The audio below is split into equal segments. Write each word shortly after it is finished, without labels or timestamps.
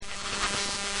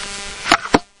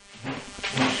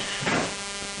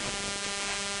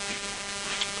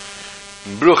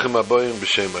Bruchim Aboyim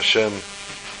B'Shem Hashem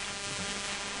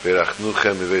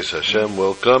Berachnuchem Miveis Hashem.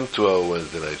 Welcome to our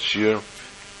Wednesday night shir.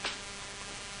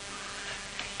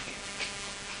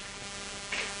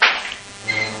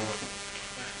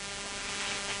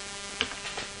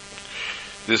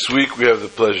 This week we have the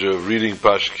pleasure of reading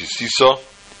Parshat Ki Sisa,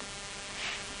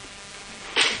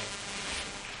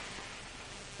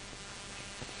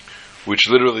 which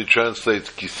literally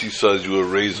translates Ki Sisa as you will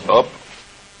raise up.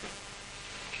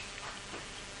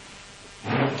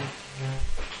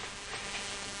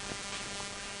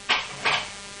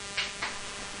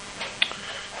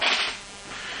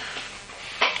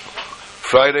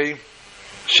 Friday,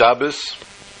 Shabbos,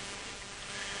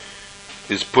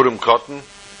 is Purim Cotton,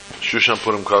 Shushan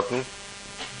Purim Cotton.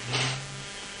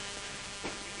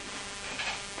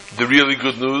 The really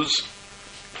good news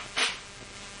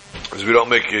is we don't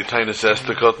make a Tainus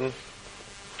Esther Cotton,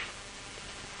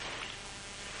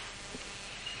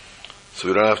 so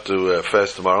we don't have to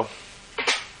fast tomorrow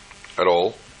at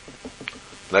all,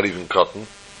 not even cotton.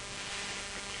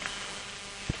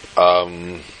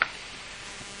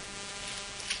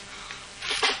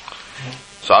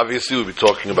 So obviously we'll be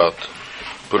talking about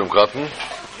Purim Cotton.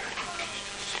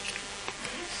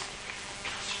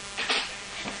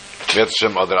 Mitzvah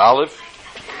Shem Adar Aleph.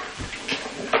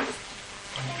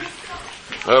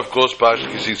 And of course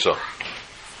Parshat Ki Sisa.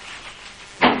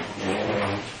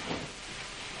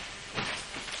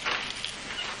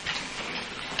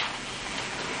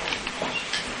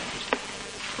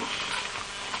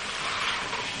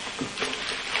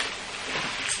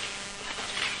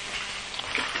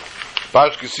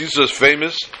 Parshat Ki Sisa is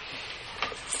famous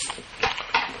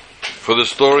for the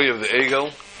story of the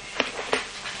Egel.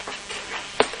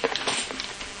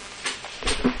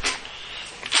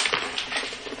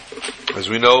 As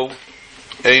we know,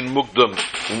 Ein Mukdam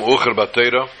Ucher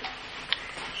B'Teira.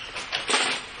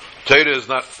 Teira is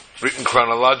not written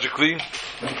chronologically,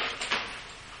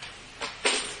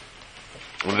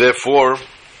 and therefore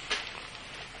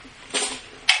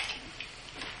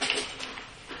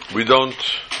we don't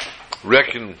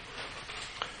reckon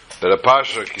that a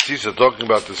Parsha Ki Sisa talking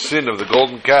about the sin of the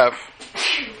golden calf,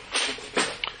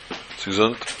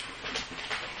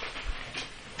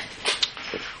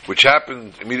 which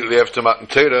happened immediately after Matan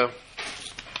Torah,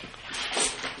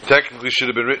 technically should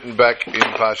have been written back in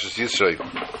Parshas Yisrael.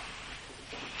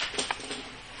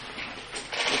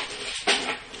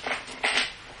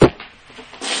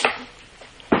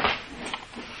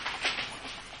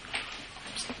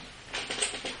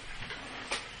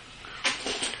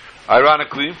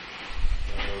 Ironically,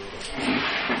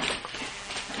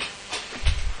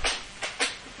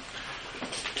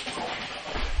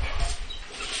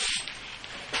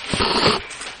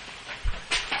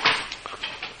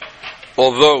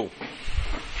 although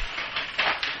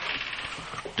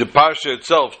the Parsha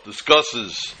itself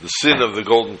discusses the sin of the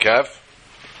golden calf,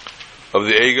 of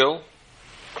the Egel,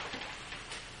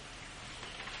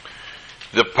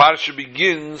 the Parsha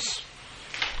begins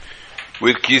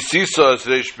with Ki Sisa as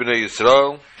Reish B'nai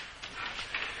Yisrael,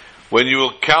 when you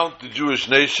will count the Jewish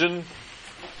nation.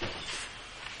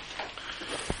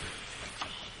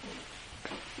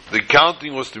 The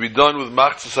counting was to be done with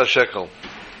Machzis HaShekel.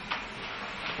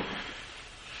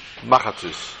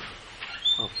 Machatzis.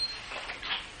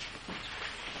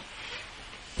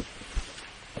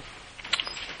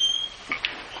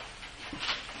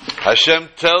 Hashem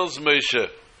tells Moshe,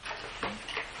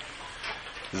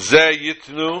 Zeh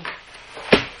Yitnu,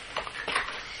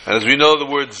 and as we know, the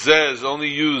word Zeh is only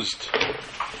used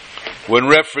when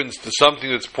referenced to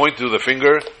something that's pointed with a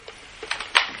finger.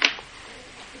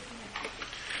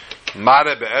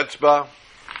 Mare be'etzba.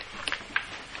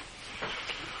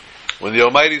 When the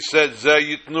Almighty said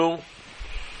Zeh Yitnu,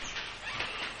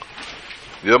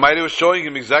 the Almighty was showing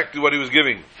him exactly what he was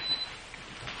giving.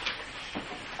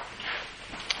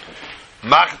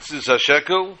 Machzis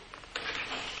HaShekel,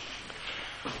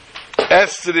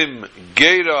 Esrim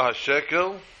Geira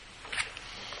HaShekel,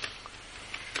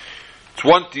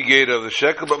 20 Geira of the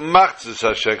shekel, but Machzis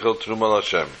HaShekel Trumal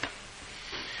Hashem.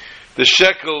 The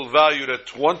shekel valued at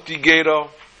 20 Geira.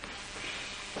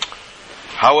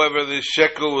 However, the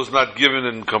shekel was not given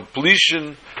in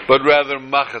completion, but rather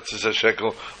Machzis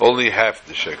HaShekel, only half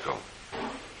the shekel.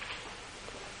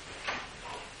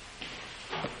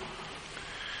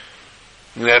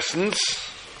 In essence,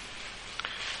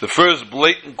 the first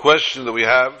blatant question that we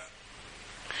have,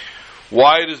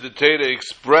 why does the Torah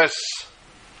express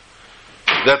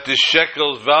that the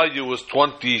shekel's value was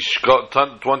 20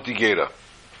 Geira?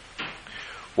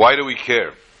 Why do we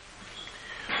care?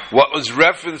 What was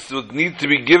referenced would need to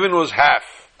be given was half.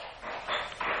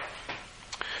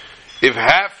 if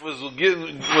half was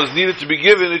needed to be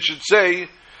given, it should say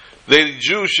that a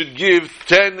Jew should give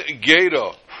 10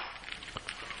 Gera.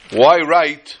 Why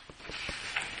write?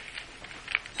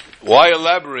 Why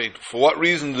elaborate? For what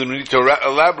reason do we need to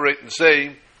elaborate and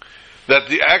say that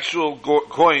the actual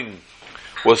coin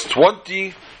was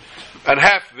 20 and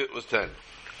half of it was 10?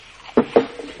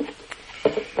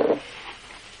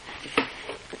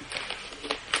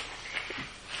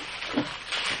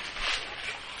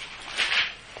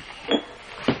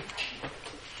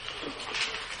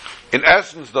 In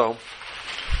essence, though,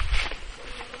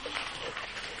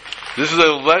 this is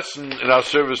a lesson in our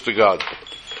service to God.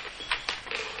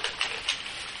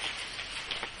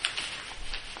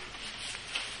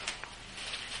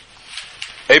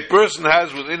 A person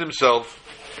has within himself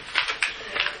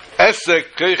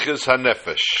Esek Keiches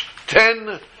HaNefesh,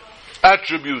 10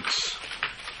 attributes,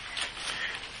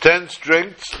 10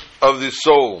 strengths of the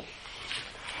soul.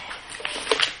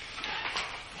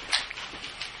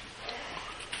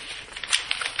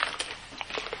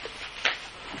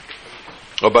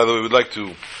 Oh, by the way, we'd like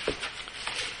to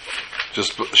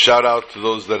just shout out to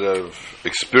those that have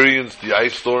experienced the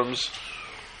ice storms,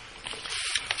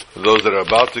 those that are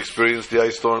about to experience the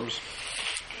ice storms.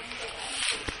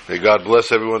 May God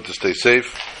bless everyone to stay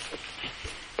safe.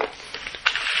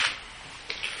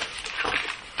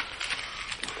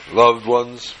 Loved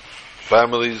ones,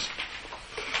 families.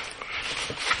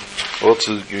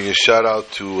 Also giving a shout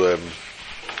out to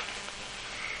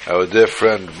our dear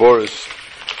friend Boris,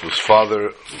 whose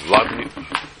father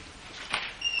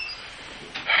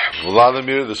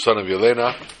Vladimir, the son of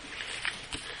Yelena,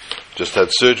 just had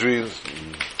surgery,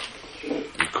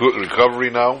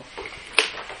 recovery now.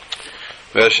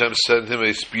 May Hashem send him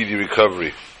a speedy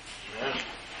recovery.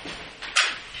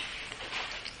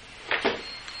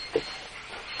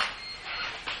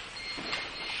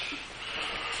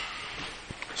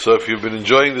 So if you've been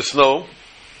enjoying the snow,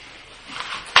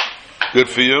 good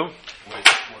for you.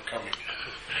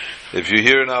 If you're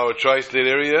here in our tri-state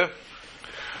area,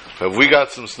 have we got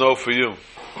some snow for you?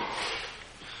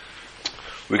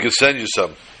 We can send you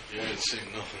some. Yeah, it's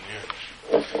saying nothing here.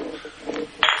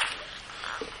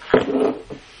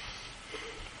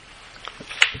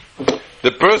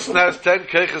 The person has 10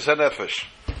 Keiches HaNefesh.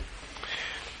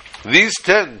 These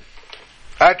 10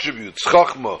 attributes,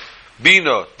 Chochmah,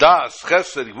 Bina, Das,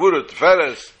 Chesed, Gvura,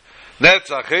 Tiferes,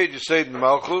 Netzach, Heid, Yesod, and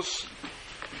Malchus,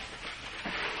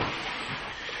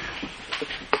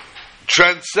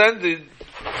 transcend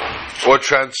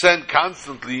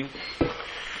constantly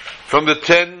from the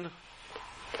 10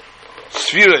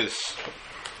 spheres,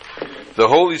 the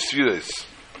holy spheres.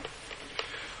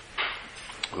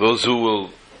 Those who will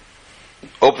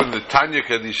open the Tanya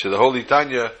Kadisha, the holy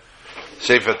Tanya,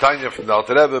 Sefer Tanya from the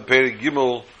Alter Rebbe, Perek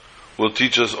Gimel, will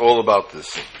teach us all about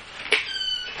this.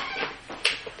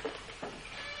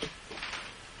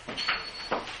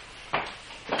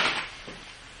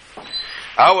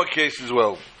 Our case as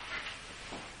well.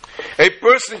 A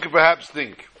person could perhaps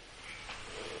think,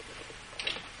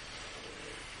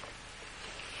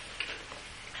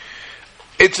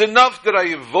 it's enough that I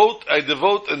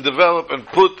devote and develop and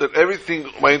put that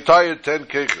everything, my entire 10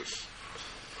 keiches,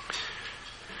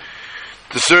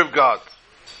 to serve God.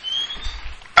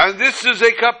 And this is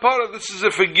a kapara, this is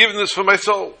a forgiveness for my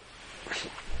soul.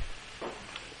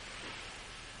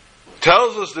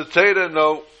 Tells us the Torah,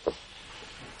 no.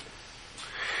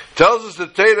 Tells us the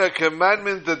Torah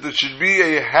commandment that there should be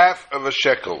a half of a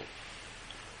shekel.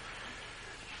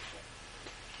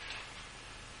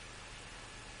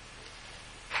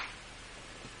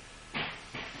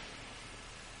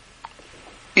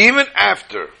 Even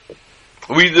after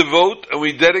we devote and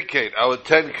we dedicate our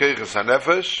 10 Keiches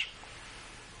HaNefesh,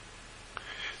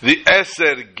 the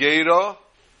Eser Geira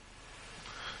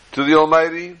to the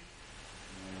Almighty,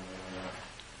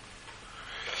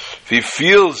 if he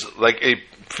feels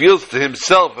to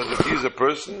himself as if he's a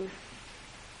person,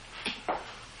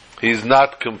 he's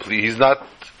not complete, he's not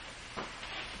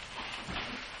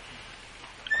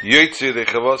Yotzei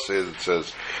Rechavose, as it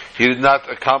says. He did not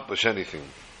accomplish anything.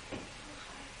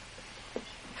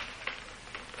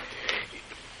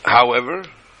 However,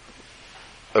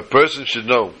 a person should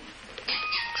know,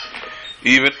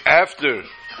 even after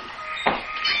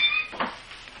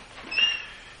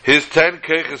his 10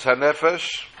 Keiches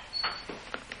HaNefesh,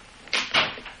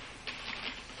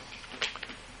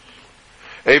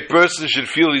 a person should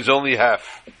feel he's only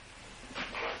half.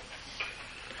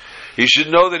 He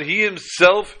should know that he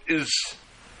himself is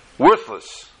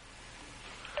worthless.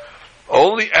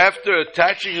 Only after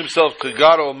attaching himself to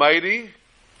God Almighty,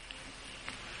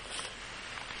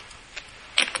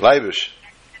 Leibish.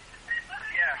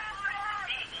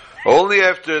 Only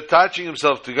after attaching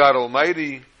himself to God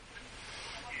Almighty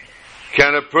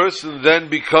can a person then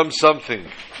become something.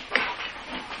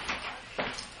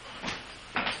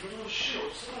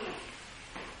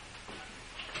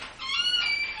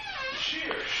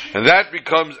 And that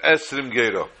becomes Esrim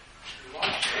Gero.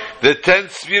 The 10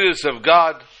 spheres of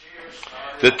God,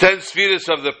 the 10 spheres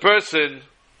of the person,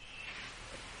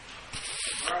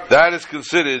 that is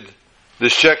considered the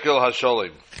Shekel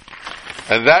HaSholim.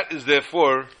 And that is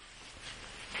therefore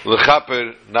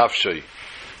L'chaper Nafshay.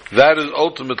 That is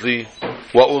ultimately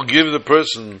what will give the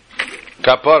person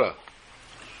kapara.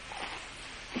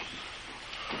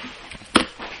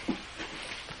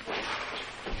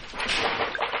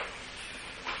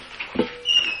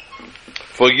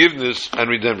 Forgiveness and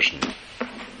redemption.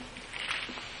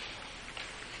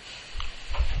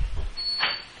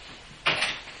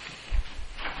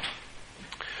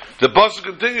 The pasuk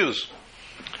continues,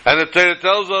 and the Torah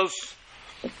tells us,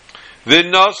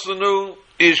 "V'nasanu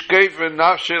ish keifer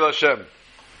nafshei Hashem,"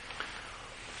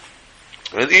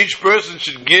 and each person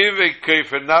should give a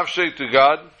keifer nafshei to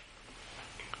God.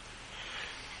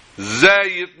 Zeh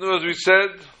yitnu, as we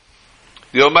said,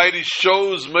 the Almighty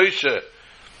shows Moshe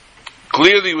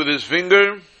clearly with his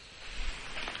finger.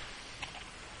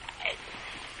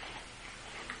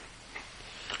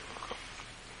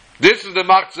 This is the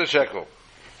Machzah Shekel.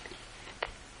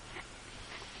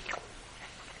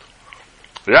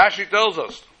 Rashi tells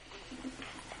us,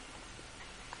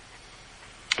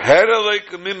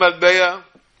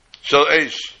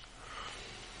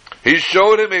 he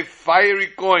showed him a fiery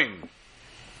coin.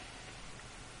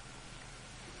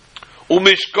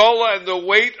 Umishkola, and the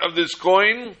weight of this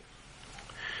coin,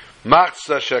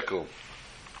 Machzah Shekel,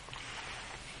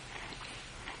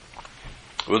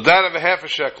 was that of a half a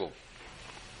shekel.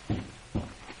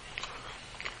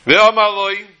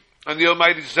 Ve'amaloi, and the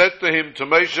Almighty said to him, to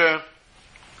Moshe,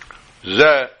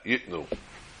 Zeh yitnu.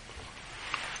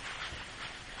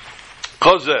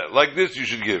 Kozeh, like this you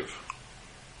should give.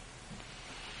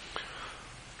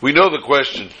 We know the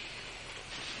question.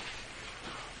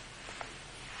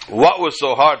 What was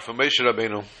so hard for Moshe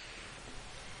Rabbeinu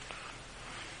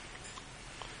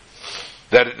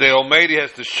that the Almighty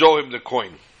has to show him the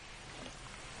coin?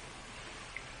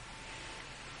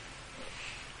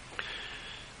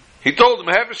 He told him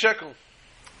half a shekel.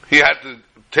 He had to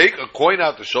take a coin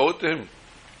out to show it to him.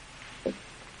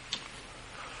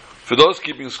 For those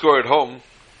keeping score at home,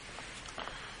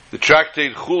 the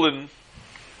tractate Chulin,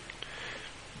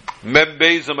 Mem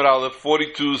Beis Amar Aleph,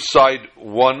 42, side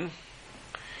 1,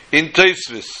 in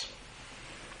Tosfos,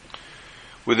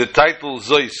 with the title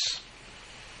Zois.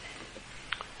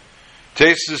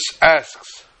 Tosfos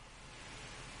asks,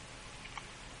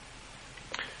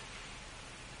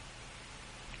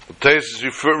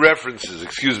 references,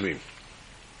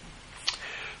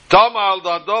 Tamal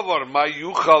Dadovar ma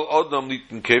yuchal odam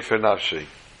nitin kefer nafshei.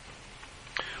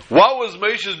 What was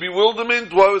Moshe's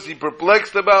bewilderment? What was he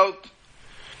perplexed about?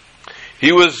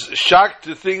 He was shocked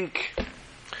to think,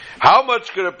 how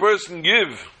much could a person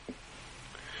give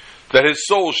that his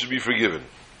soul should be forgiven?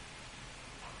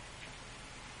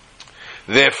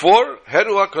 Therefore,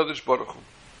 Heru HaKadosh Baruch Hu.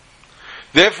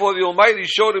 Therefore, the Almighty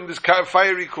showed him this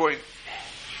fiery coin.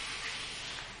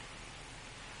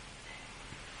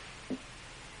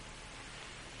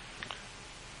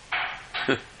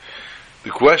 The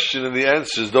question and the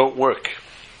answers don't work.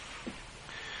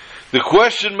 The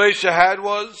question Moshe had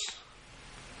was,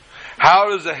 how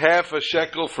does a half a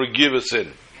shekel forgive a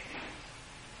sin?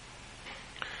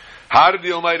 How did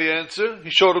the Almighty answer?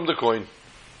 He showed him the coin.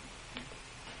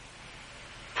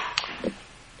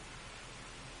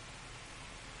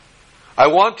 I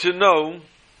want to know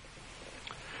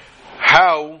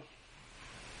how,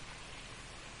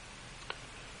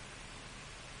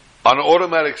 on an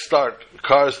automatic start,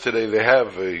 cars today, they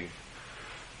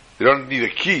don't need a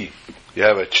key. You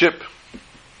have a chip.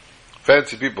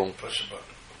 Fancy people. Push a button.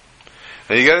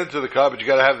 And you get into the car, but you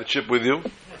got to have the chip with you.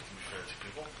 Fancy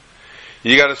people.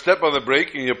 You got to step on the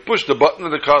brake and you push the button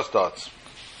and the car starts.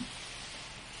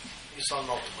 Nissan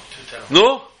Altima, 210.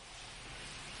 No?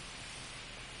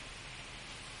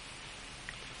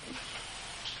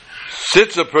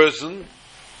 Sits a person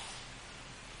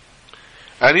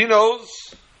and he knows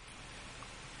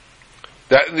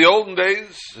that in the olden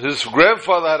days his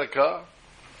grandfather had a car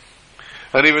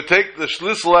and he would take the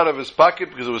schlüssel out of his pocket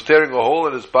because it was tearing a hole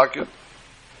in his pocket,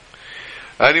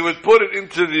 and he would put it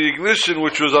into the ignition,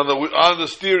 which was on the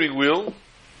steering wheel,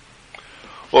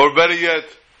 or better yet,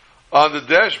 on the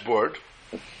dashboard,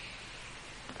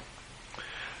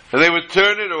 and they would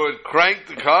turn it or would crank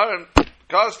the car and the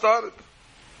car started.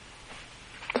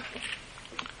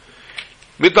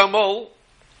 Mitamol,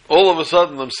 all of a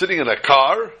sudden I'm sitting in a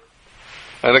car,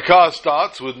 and the car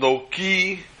starts with no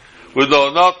key, with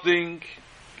no nothing.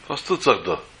 Was tut sich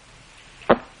da?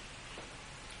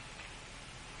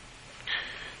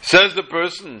 Says the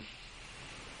person,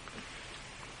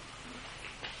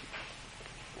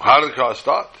 how did the car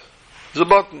start? There's a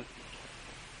button.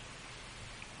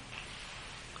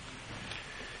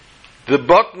 The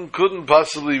button couldn't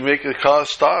possibly make the car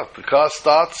start. The car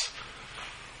starts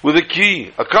with a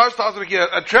key. A car starts with a key.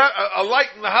 A light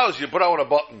in the house, you put out a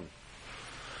button.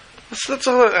 That's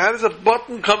all. How does a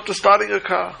button come to starting a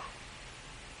car?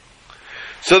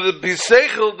 So the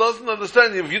Biseichel doesn't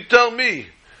understand. If you tell me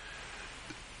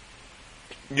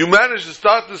you managed to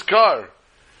start this car,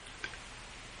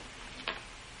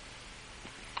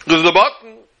 there's a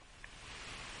button,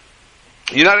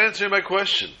 you're not answering my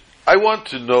question. I want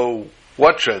to know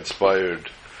what transpired,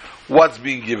 what's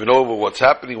being given over, what's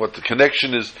happening, what the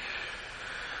connection is,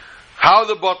 how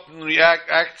the button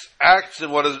acts,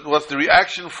 and what's the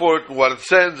reaction for it, and what it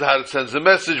sends, how it sends the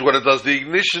message, what it does the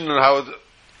ignition, and how it...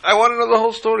 I want to know the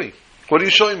whole story. What are you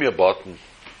showing me a button?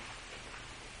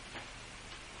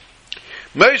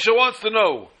 Moshe wants to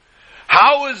know,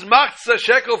 how is Machzah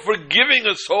Shekel forgiving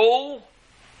a soul?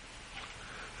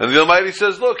 And the Almighty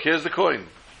says, look, here's the coin.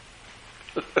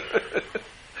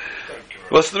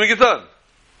 What's the Migetan?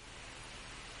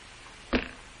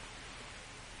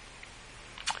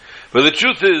 But the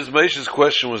truth is, Moshe's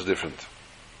question was different.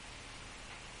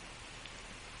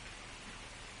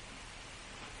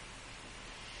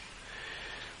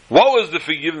 What was the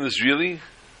forgiveness really?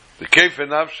 The Kefer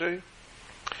Nafshe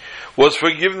was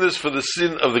forgiveness for the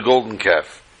sin of the golden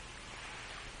calf.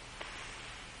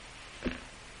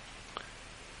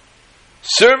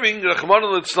 Serving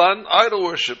Rachmana litzlan idol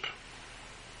worship.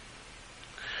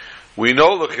 We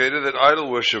know located that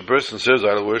idol worship, person serves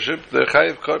idol worship, they're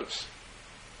chayiv kares.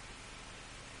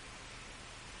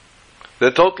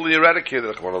 They're totally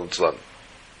eradicated, Rachmana litzlan.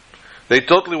 They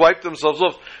totally wipe themselves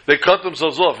off. They cut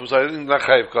themselves off. I'm sorry, I think not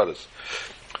chayiv kares.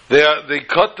 They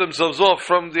cut themselves off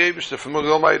from the Eibishter, from the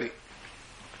Almighty.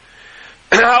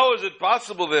 How is it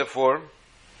possible, therefore,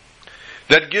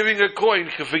 that giving a coin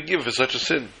can forgive for such a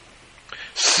sin?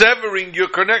 Severing your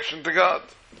connection to God.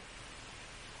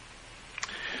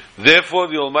 Therefore,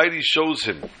 the Almighty shows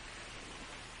him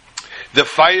the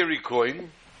fiery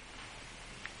coin,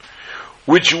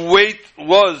 which weight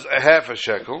was a half a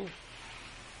shekel,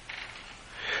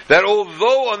 that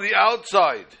although on the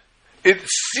outside it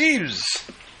seems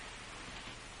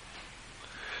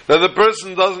that the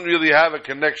person doesn't really have a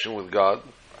connection with God,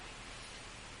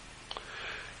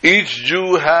 each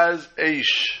Jew has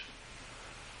Eish,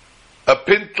 a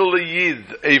pintel yid,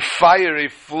 a fire, a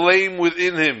flame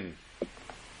within him.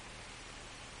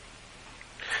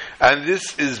 And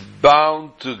this is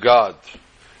bound to God,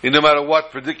 in no matter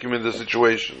what predicament the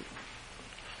situation.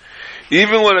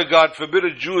 Even when God forbid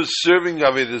a Jew is serving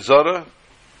Avodah Zarah,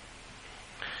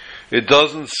 it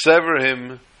doesn't sever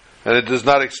him and it does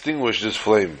not extinguish this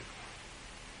flame.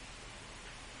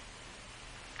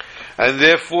 And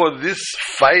therefore this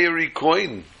fiery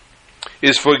coin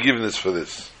is forgiveness for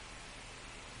this.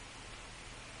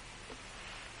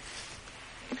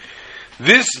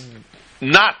 This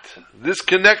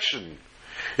connection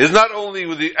is not only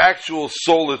with the actual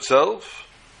soul itself,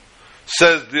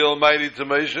 says the Almighty to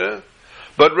Moshe,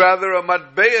 but rather a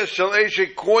matbeya shel eish,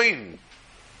 a coin,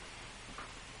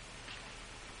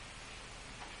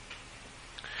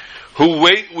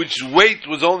 which weight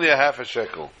was only a half a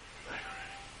shekel.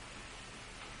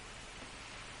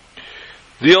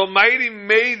 The Almighty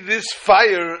made this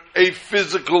fire a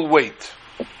physical weight.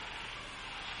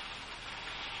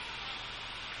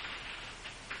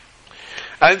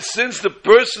 And since the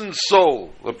person's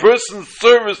soul, the person's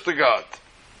service to God,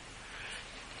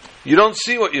 you don't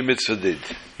see what your mitzvah did.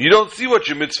 You don't see what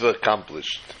your mitzvah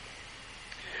accomplished.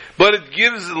 But it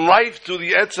gives life to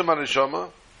the Etzem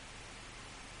HaNeshama.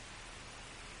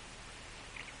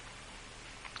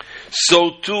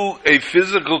 So too, a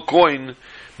physical coin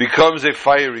becomes a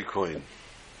fiery coin.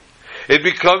 It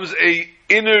becomes a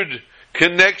inward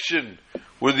connection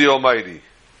with the Almighty,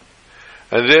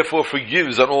 and therefore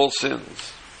forgives on all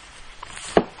sins.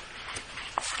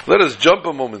 Let us jump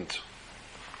a moment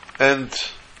and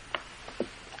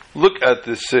look at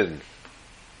this sin.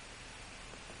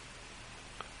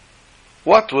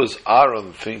 What was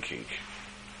Aaron thinking?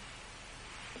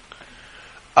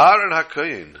 Aaron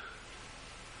HaKohen,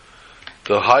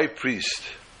 the high priest,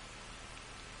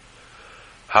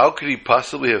 how could he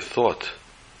possibly have thought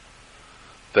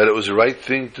that it was the right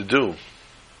thing to do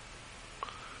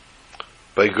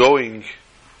by going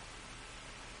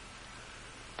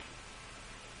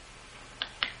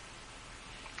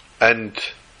and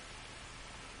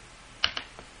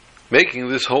making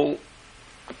this whole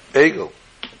egel.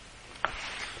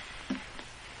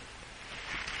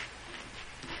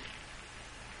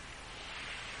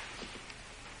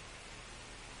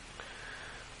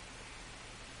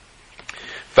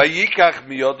 Vayikach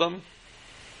miyodam,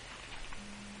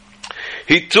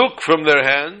 he took from their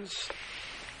hands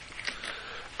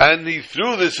and he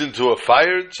threw this into a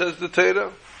fire, says the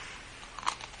Torah.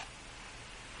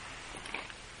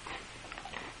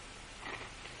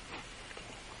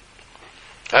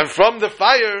 And from the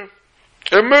fire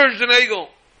emerged an egel.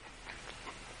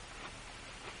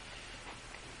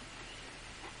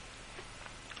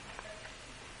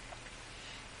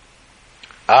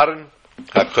 Aaron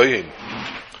HaKohen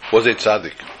was a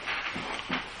tzaddik.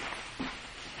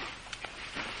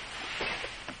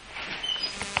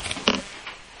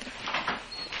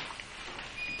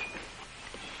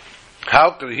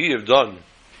 How could he have done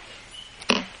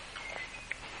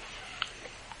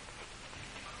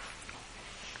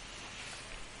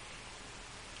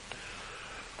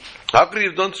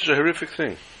such a horrific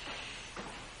thing?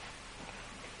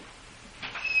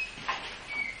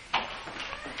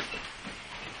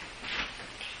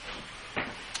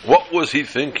 What was he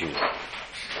thinking?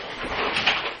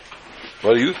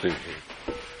 What are you thinking?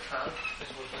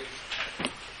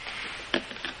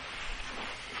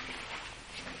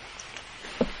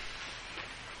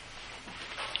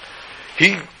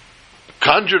 He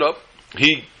conjured up,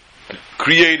 he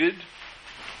created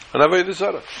an Avodah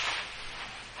Zarah.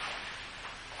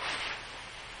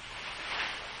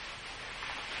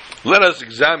 Let us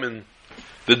examine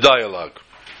the dialogue.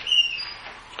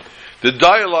 The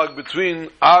dialogue between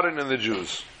Aaron and the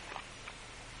Jews.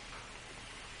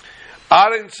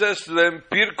 Aaron says to them,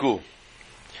 Pirku,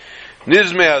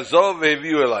 Nizme Azov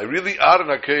Ve'eviu Elai. Really, Aaron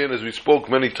HaKohen, as we spoke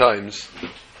many times,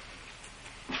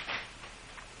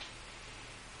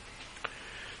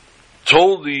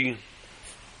 told the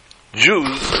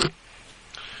Jews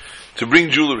to bring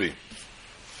jewelry,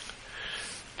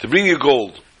 to bring you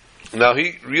gold. Now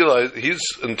he realized, his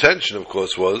intention of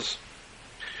course was,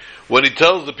 when he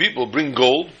tells the people bring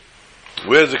gold,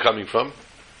 where is it coming from?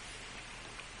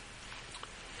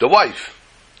 The wife.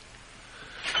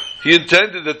 He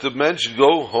intended that the men should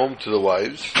go home to the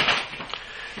wives,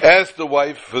 ask the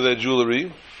wife for their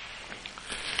jewelry,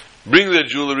 bring their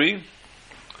jewelry,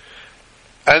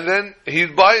 and then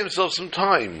he'd buy himself some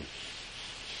time.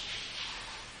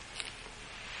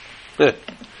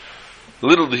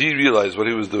 Little did he realize what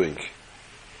he was doing.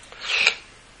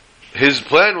 His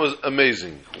plan was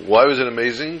amazing. Why was it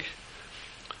amazing?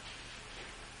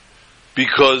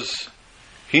 Because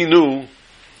he knew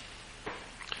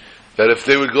that if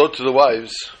they would go to the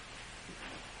wives,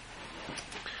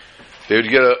 they would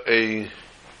get a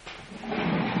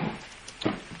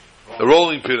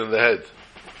rolling pin in the head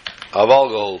of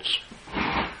alcohols.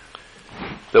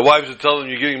 The wives would tell them,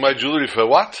 "You're getting my jewelry for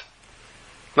what?"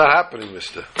 Not happening,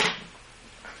 mister.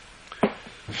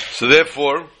 So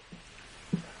therefore,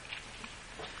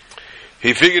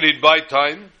 he figured he'd buy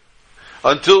time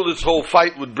until this whole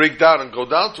fight would break down and go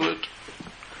down to it.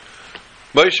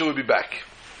 Moshe would be back.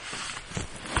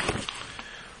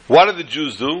 What did the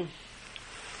Jews do?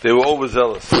 They were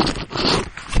overzealous.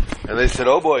 And they said,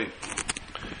 "Oh boy,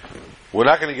 we're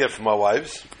not going to get from our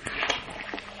wives.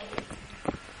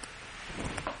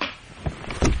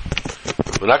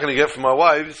 We're not going to get from our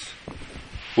wives.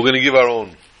 We're going to give our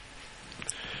own."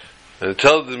 And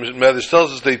the Medrash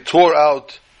tells us they tore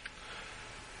out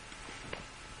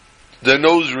their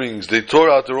nose rings. They tore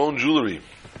out their own jewelry.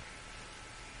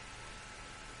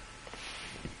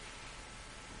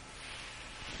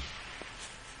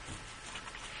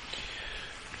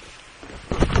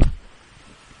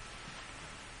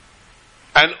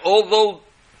 And although,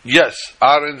 yes,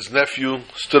 Aaron's nephew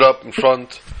stood up in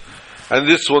front, and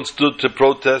this one stood to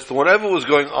protest, and whatever was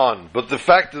going on, but the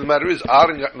fact of the matter is,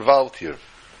 Aaron got involved here.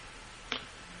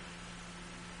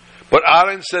 But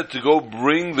Aaron said to go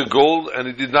bring the gold, and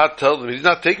he did not tell them, he did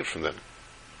not take it from them.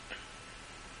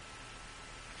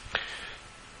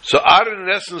 So Aaron, in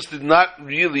essence, did not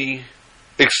really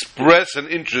express an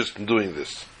interest in doing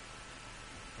this.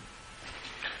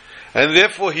 And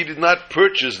therefore he did not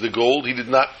purchase the gold, he did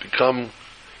not become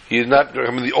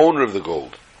the owner of the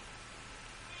gold.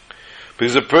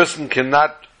 Because a person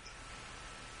cannot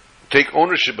take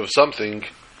ownership of something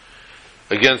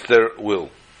against their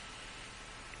will.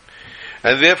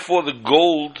 And therefore the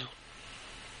gold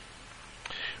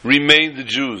remained the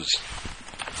Jews.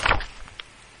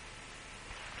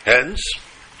 Hence,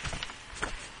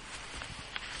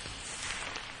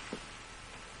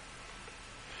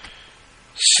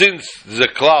 since the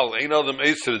klal ein adam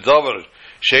eiser davar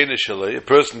Sheina Shalei, a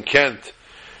person can't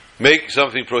make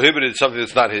something prohibited, something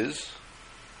that's not his.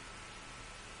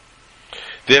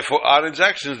 Therefore, Aaron's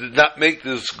actions did not make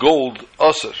this gold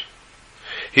usher.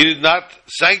 He did not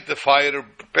sanctify it or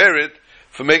prepare it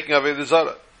for making Avodah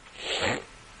Zarah.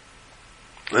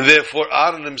 And therefore,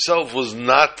 Aaron himself was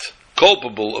not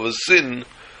culpable of a sin,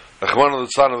 Rachmana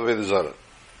litzlan, of Avodah Zarah.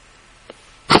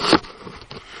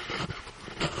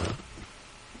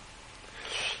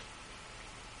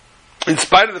 In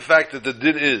spite of the fact that the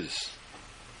din is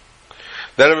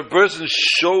that if a person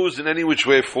shows in any which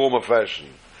way, form, or fashion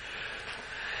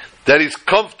that he's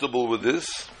comfortable with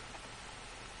this,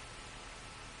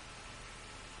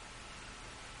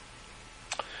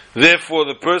 therefore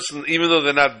the person, even though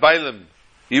they're not bailim,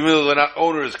 even though they're not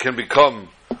owners, can become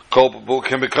culpable,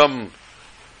 can become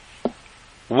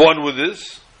one with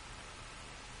this.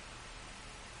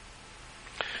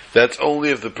 That's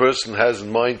only if the person has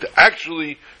in mind to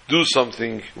actually do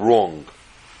something wrong.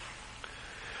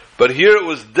 But here it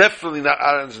was definitely not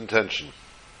Aaron's intention.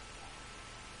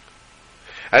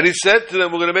 And he said to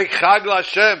them, we're going to make Chag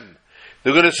LaHashem.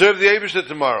 They're going to serve the Eibishter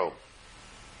tomorrow.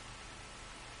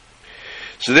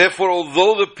 So therefore,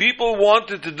 although the people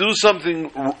wanted to do something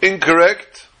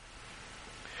incorrect,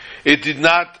 it did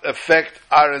not affect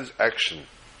Aaron's action.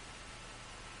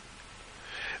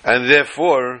 And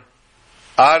therefore,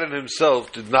 Aaron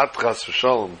himself did not, chas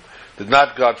v'shalom, did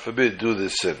not, God forbid, do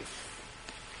this sin.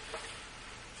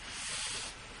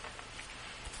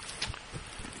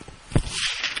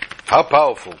 How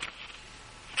powerful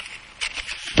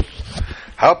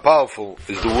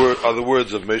is are the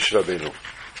words of Moshe Rabbeinu?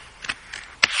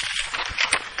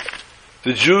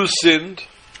 The Jews sinned.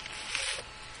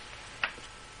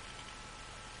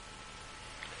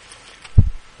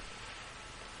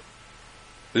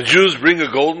 The Jews bring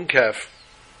a golden calf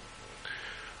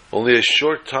only a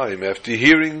short time after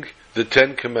hearing the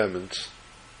 10 Commandments.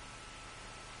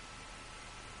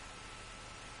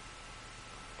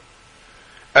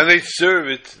 And they serve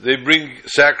it, they bring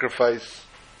sacrifice,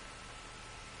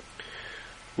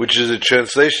 which is a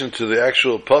translation to the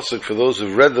actual pasuk for those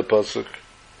who've read the pasuk.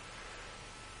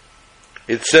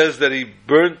 It says that he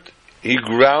burnt the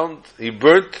egel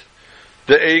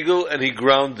and he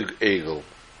ground the egel.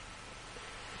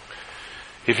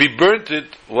 If he burnt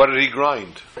it, what did he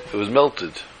grind? It was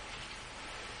melted.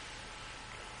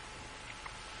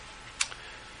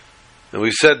 And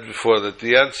we said before that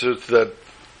the answer to that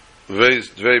very,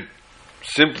 very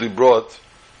simply brought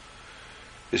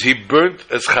is he burnt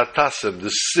as chatasem, the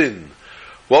sin.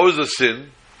 What was the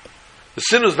sin? The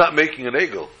sin was not making an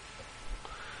egel.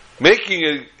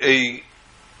 Making a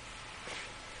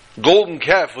golden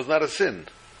calf was not a sin.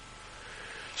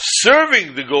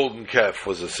 Serving the golden calf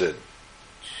was a sin.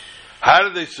 How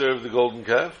did they serve the golden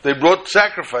calf? They brought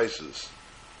sacrifices.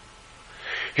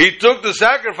 He took the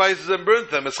sacrifices and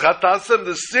burnt them. As chatasem,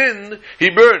 the sin,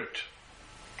 he burnt.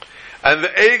 And the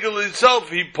egel itself,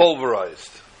 he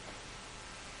pulverized.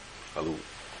 Hello.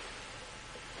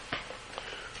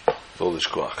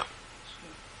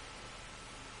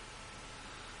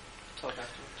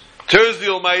 Turns the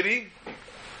Almighty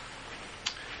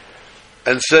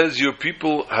and says, your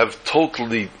people have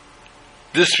totally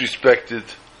disrespected,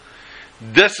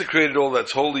 desecrated all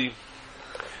that's holy.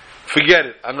 Forget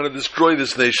it. I'm going to destroy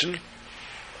this nation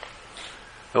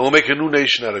and we'll make a new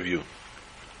nation out of you.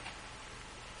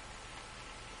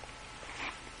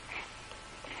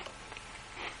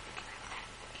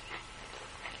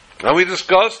 Now we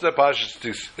discussed the Parshas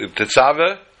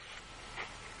Tetzaveh.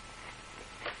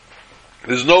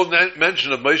 There's no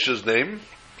mention of Moshe's name.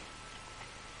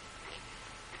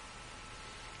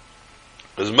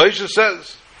 As Moshe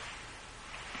says,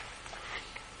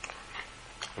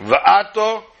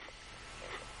 Va'ato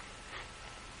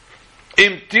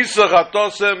im tisa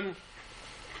chatosom,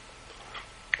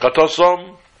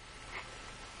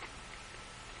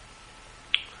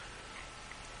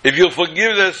 if you'll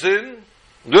forgive their sin,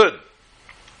 good.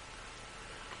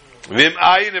 Vim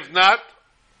ayin, if not,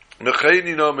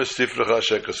 mecheini no mesifrecha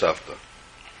asher kasafta.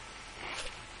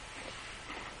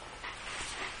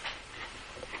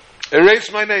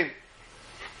 Erase my name.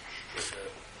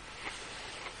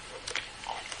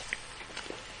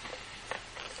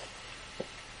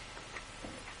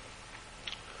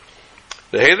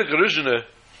 The Heilige Ruzhiner,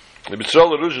 the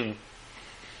B'Tzalel Ruzhin,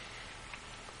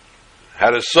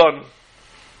 had a son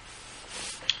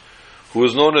who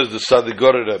was known as the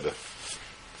Sadigore Rebbe.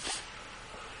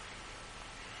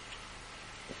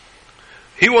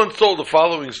 He once told the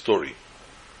following story.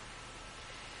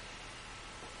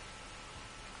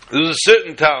 There was a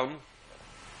certain town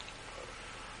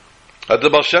that the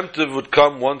Baal Shem Tov would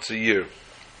come once a year.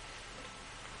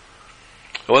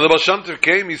 And when the Baal Shem Tov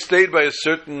came, he stayed by a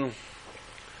certain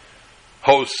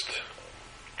host.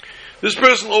 This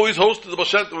person always hosted the Baal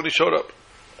Shem Tov when he showed up.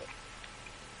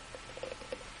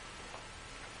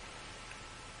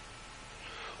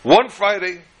 One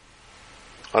Friday,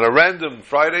 on a random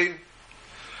Friday,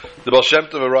 the Baal Shem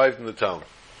Tov arrived in the town.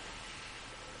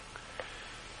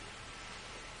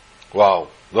 Wow,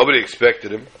 nobody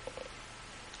expected him.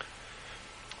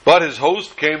 But his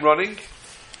host came running,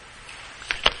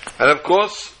 and of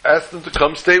course asked him to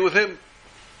come stay with him.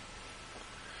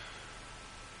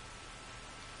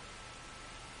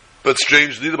 But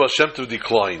strangely, the Baal Shem Tov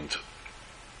declined.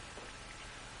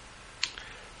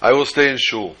 I will stay in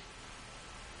shul.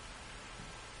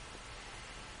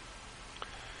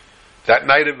 That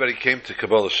night everybody came to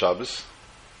Kabbalah Shabbos.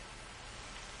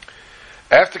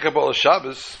 After Kabbalah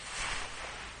Shabbos,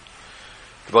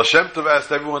 the Baal Shem Tov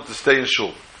asked everyone to stay in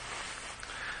shul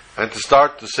and to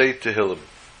start to say Tehillim.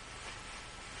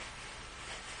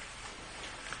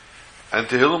 And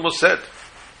Tehillim was said.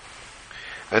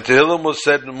 And Tehillim was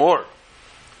said no more.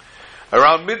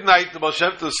 Around midnight, the Baal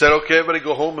Shem Tov said, okay, everybody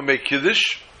go home and make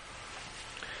Kiddush.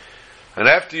 And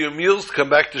after your meals, come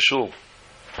back to shul.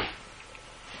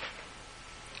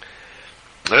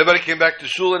 And everybody came back to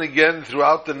shul, and again,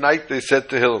 throughout the night, they said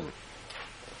Tehillim.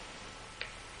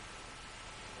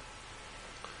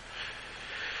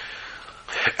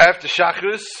 After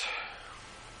Shacharis,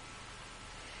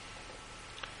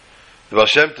 the Baal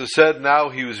Shem Tov said now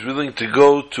he was willing to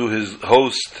go to his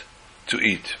host to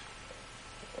eat.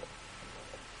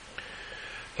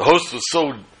 The host was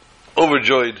so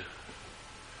overjoyed.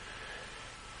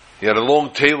 He had a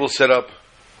long table set up,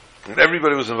 and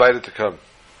everybody was invited to come.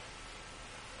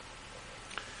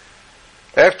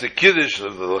 After Kiddush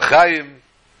of the L'chaim,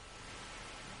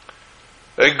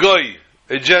 a goy,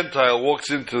 a Gentile, walks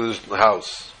into this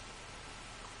house.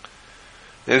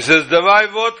 And he says,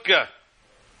 Davai vodka.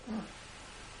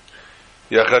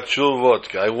 Yachatshul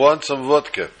vodka. I want some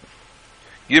vodka.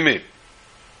 Give me.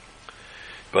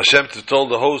 Baal Shem Tov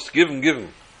told the host, give him.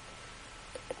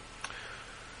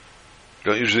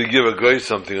 Don't usually give a goy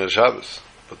something on Shabbos.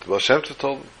 But the Baal Shem Tov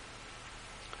told him.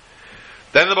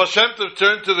 Then the Baal Shem Tov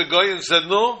turned to the goy and said,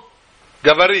 no,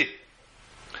 Gavari.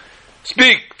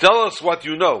 Speak, tell us what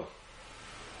you know.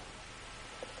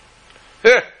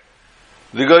 The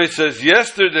guy says,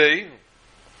 yesterday,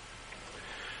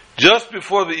 just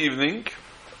before the evening,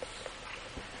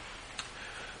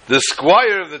 the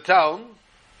squire of the town,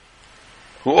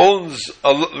 who owns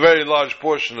a very large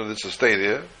portion of this estate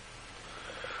here,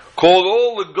 called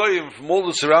all the goyim from all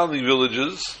the surrounding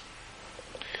villages,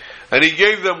 and he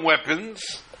gave them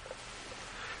weapons,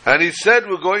 and he said,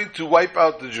 we're going to wipe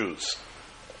out the Jews.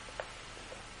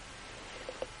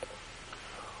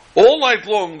 All night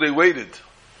long they waited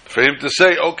for him to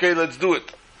say, okay, let's do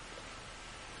it.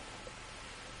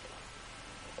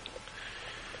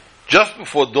 Just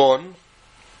before dawn,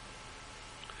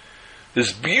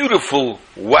 this beautiful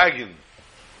wagon,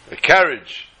 a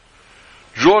carriage,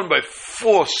 drawn by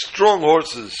 4 strong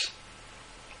horses,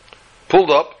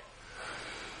 pulled up,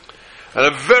 and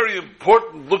a very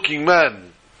important looking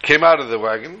man came out of the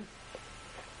wagon.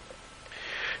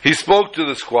 He spoke to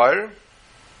the squire,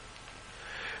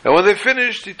 and when they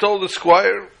finished, he told the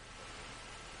squire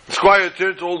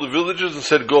turned to all the villagers and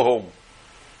said, go home.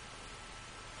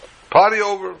 Party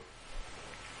over.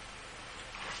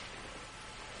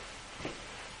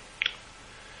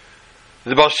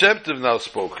 The Baal Shem Tov now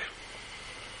spoke.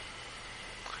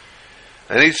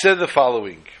 And he said the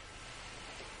following.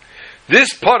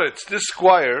 This Paretz, this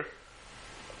squire,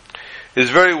 is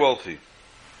very wealthy.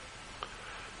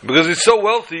 Because he's so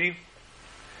wealthy,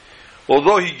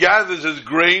 although he gathers his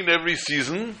grain every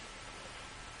season,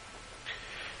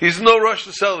 he's in no rush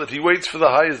to sell it. He waits for the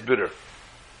highest bidder.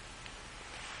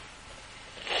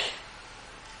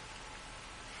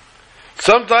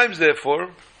 Sometimes, therefore,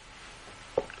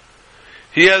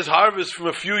 he has harvest from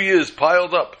a few years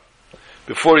piled up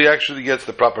before he actually gets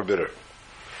the proper bidder.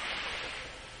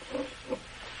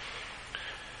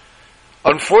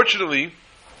 Unfortunately,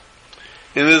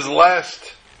 in his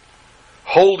last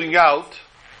holding out,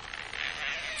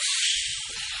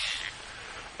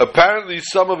 apparently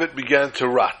some of it began to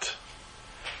rot.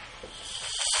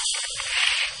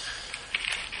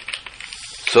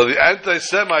 So the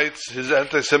anti-Semites, his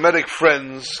anti-Semitic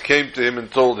friends, came to him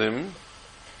and told him,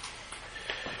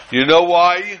 you know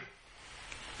why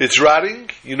it's rotting?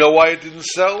 You know why it didn't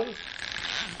sell?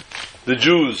 The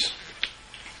Jews.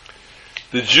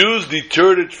 The Jews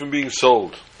deterred it from being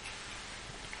sold.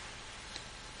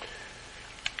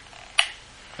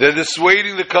 They're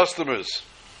dissuading the customers.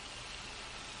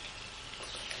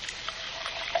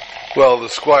 Well, the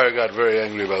squire got very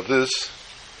angry about this,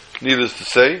 needless to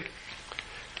say,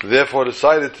 therefore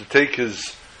decided to take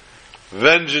his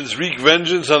vengeance, wreak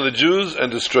vengeance on the Jews and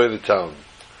destroy the town.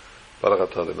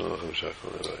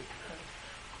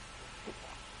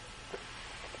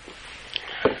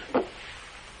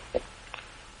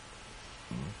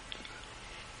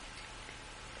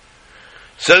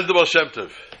 Says the Baal Shem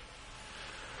Tov,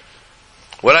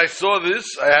 when I saw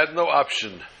this, I had no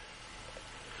option.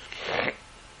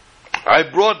 I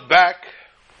brought back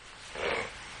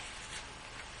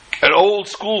an old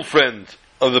school friend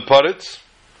of the Paritz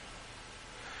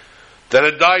that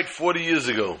had died 40 years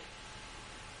ago.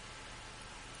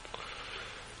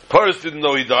 Paritz didn't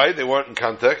know he died, they weren't in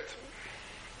contact.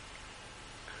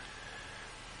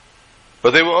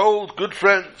 But they were old, good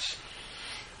friends.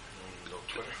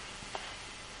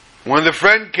 When the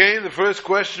friend came, the first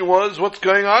question was, what's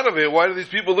going on over here? Why do these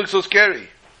people look so scary?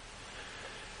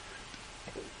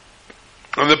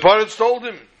 And the Paritz told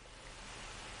him,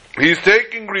 he's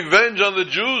taking revenge on the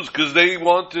Jews because they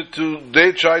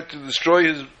tried to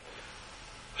destroy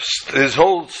his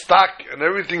whole stock and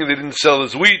everything, and they didn't sell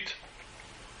his wheat.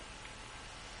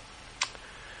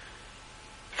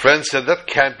 Friend said, that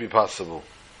can't be possible.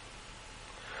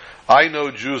 I know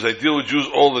Jews, I deal with Jews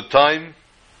all the time.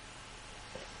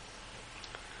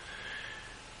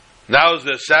 Now is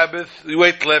the Sabbath, you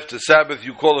wait till after Sabbath,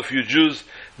 you call a few Jews,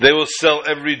 they will sell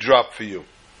every drop for you.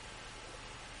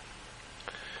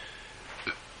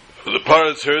 The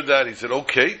Paritz heard that, he said,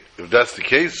 okay, if that's the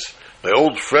case, my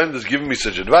old friend has given me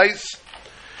such advice.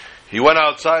 He went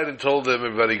outside and told them,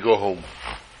 everybody go home.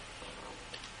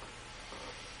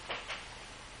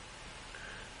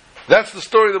 That's the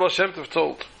story the Baal Shem Tov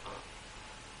told.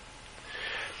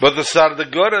 But the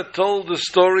Sardagora told the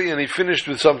story and he finished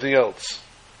with something else.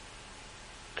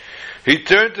 He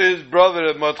turned to his brother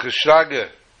at Matcheshrage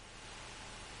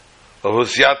of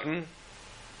Husyatan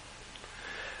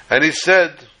and he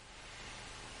said,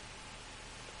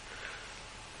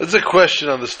 there's a question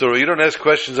on the story. You don't ask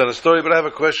questions on a story, but I have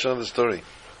a question on the story.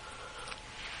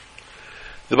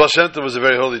 The Baal Shem Tov was a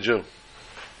very holy Jew.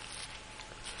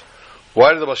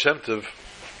 Why did the Baal Shem Tov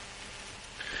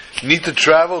need to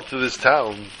travel to this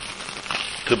town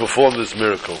to perform this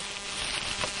miracle?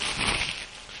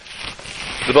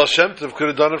 The Baal Shem Tov could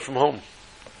have done it from home.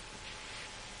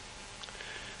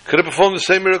 Could have performed the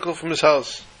same miracle from his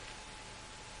house.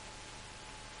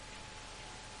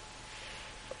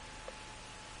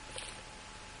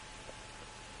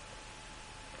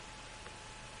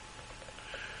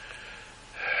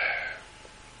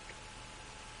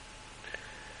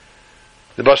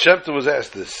 The Baal Shem Tov was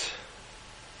asked this.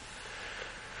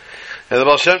 And the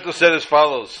Baal Shem Tov said as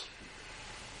follows,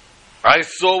 I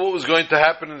saw what was going to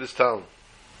happen in this town.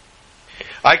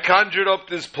 I conjured up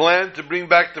this plan to bring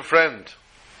back the friend.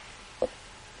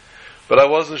 But I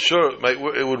wasn't sure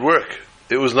it would work.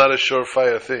 It was not a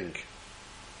surefire thing.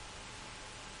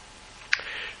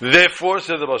 Therefore,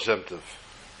 said the Baal Shem Tov,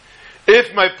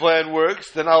 if my plan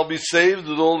works, then I'll be saved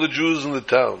with all the Jews in the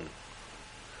town.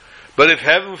 But if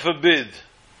heaven forbid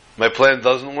my plan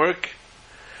doesn't work,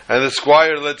 and the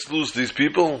squire lets loose these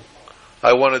people,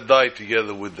 I want to die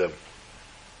together with them.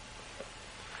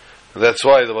 And that's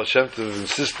why the Baal Shem Tov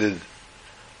insisted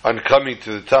on coming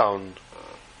to the town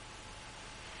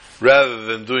rather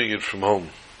than doing it from home.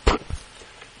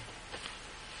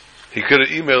 He could have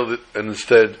emailed it, and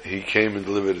instead he came and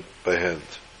delivered it by hand.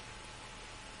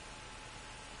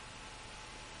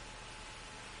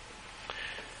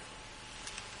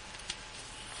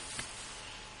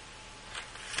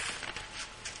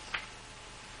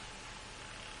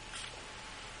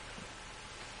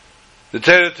 The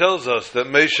Torah tells us that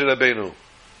Moshe Rabbeinu,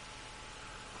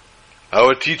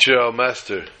 our teacher, our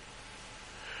master,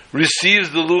 receives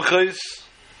the luchos,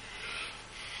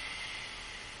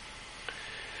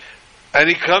 and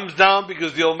he comes down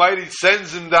because the Almighty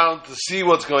sends him down to see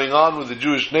what's going on with the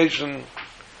Jewish nation.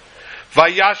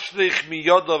 Vayashlich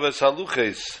miyodav es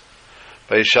haluchos,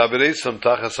 vayishabereisam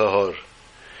tachas hahor.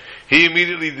 He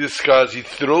immediately discards, he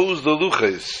throws the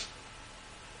luchos,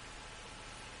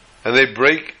 and they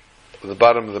break at the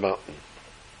bottom of the mountain.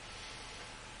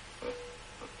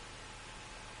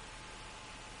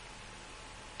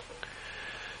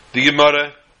 The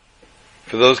Gemara,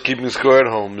 for those keeping score at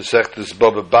home, Masechtas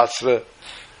Baba Basra,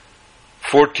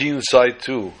 14 side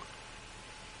 2.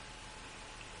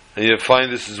 And you'll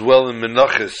find this as well in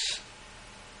Menachos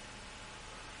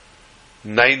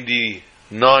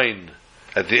 99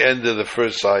 at the end of the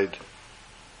first side.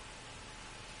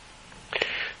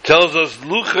 Tells us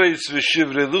luchos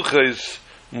v'shivre luchos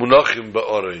munachim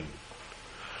ba'orim.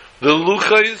 the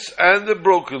luchos and the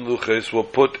broken luchos were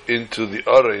put into the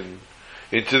Aron,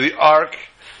 into the ark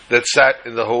that sat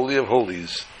in the Holy of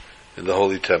Holies, in the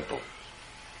Holy Temple.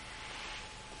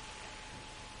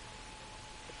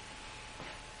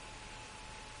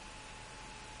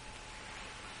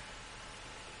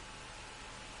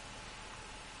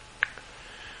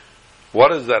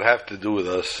 What does that have to do with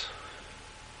us?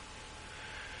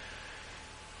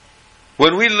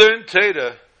 When we learn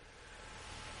Torah,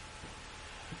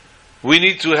 we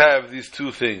need to have these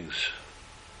two things: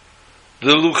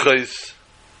 the luchos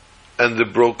and the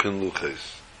broken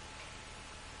luchos.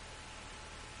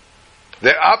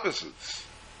 They're opposites.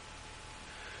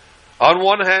 On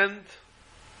one hand,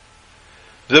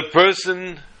 the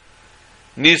person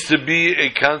needs to be a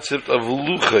concept of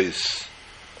luchos,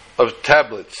 of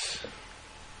tablets.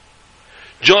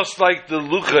 Just like the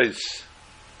luchos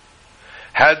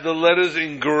had the letters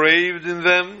engraved in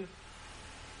them,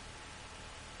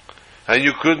 and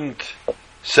you couldn't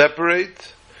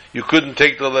separate, you couldn't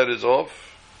take the letters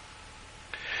off.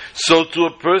 So too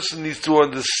a person needs to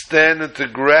understand and to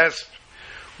grasp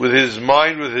with his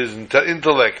mind, with his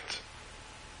intellect,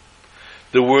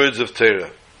 the words of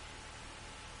Torah.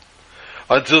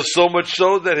 Until so much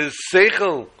so that his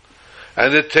seichel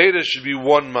and the Torah should be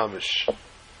one mamish.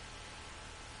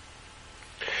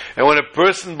 And when a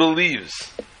person believes,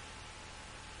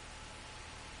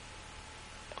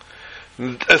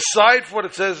 aside from what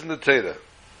it says in the Torah,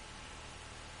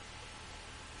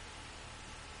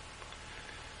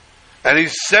 and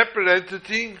he's a separate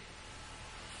entity,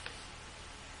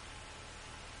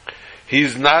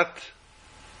 he's not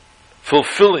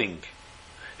fulfilling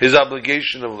his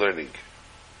obligation of learning.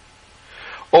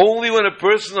 Only when a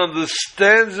person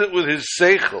understands it with his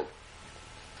seichel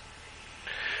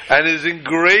and is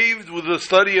engraved with the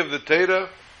study of the Torah,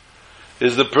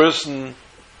 is the person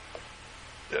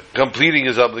completing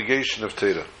his obligation of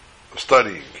Torah, of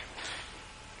studying.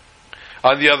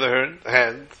 On the other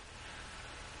hand,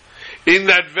 in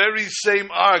that very same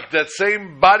ark, that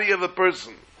same body of a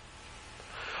person,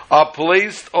 are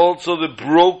placed also the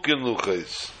broken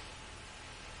luchos.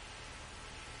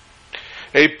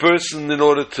 A person, in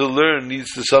order to learn,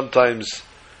 needs to sometimes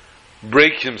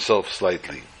break himself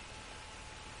slightly.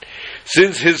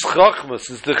 Since his chachma,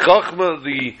 since the chachma,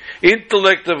 the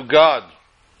intellect of God,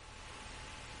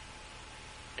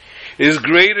 is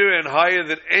greater and higher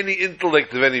than any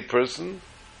intellect of any person,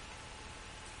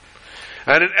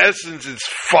 and in essence it's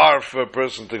far for a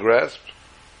person to grasp,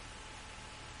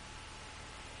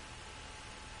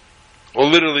 or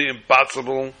literally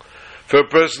impossible for a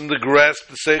person to grasp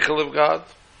the seichel of God.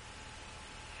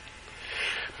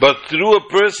 But through a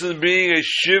person being a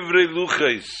shivrei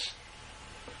luchos,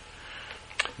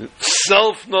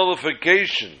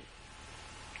 self-nullification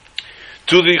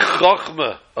to the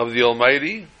chachma of the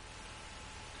Almighty,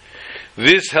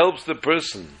 this helps the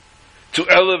person to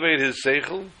elevate his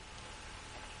seichel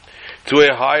to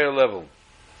a higher level,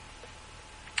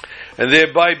 and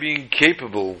thereby being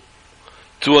capable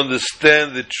to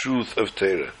understand the truth of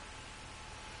Torah.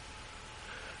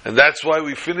 And that's why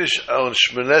we finish on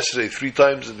Shmoneh Esrei 3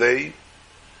 times a day,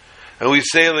 and we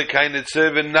say Elokai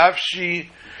Nitzeh v'nafshi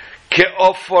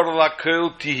ke'ofor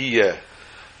lakol tihiyeh.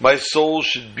 My soul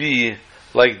should be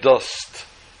like dust.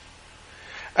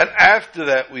 And after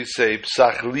that we say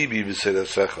Psach libi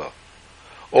b'sedasecha.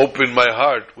 Open my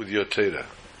heart with your Torah.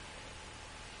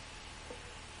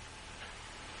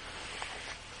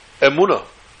 Emunah,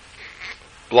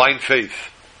 blind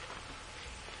faith,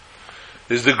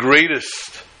 is the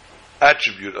greatest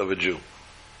attribute of a Jew.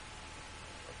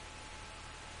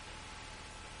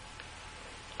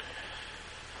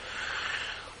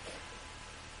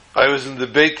 I was in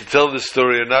debate to tell this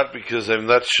story or not, because I'm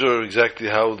not sure exactly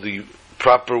how the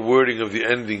proper wording of the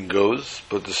ending goes,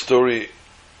 but the story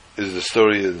is the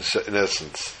story in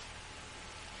essence.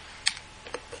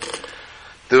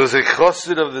 There was a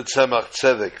chassid of the Tzemach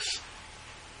Tzedek's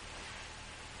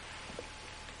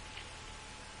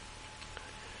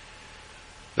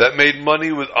that made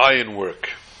money with ironwork.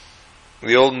 In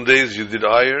the olden days you did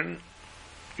iron,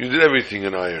 you did everything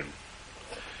in iron.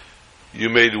 You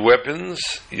made weapons,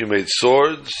 you made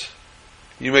swords,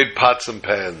 you made pots and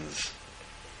pans.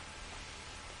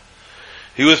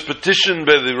 He was petitioned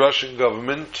by the Russian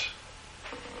government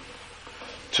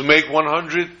to make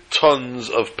 100 tons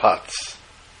of pots.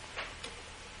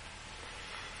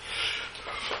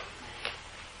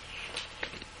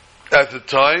 At the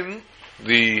time,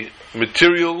 the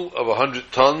material of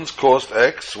 100 tons cost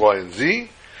X, Y, and Z,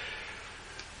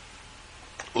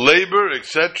 labor,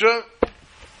 etc.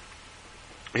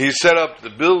 He set up the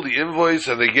bill, the invoice,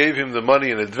 and they gave him the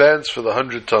money in advance for the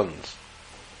 100 tons.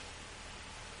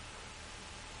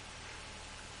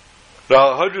 There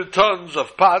are 100 tons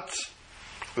of pots.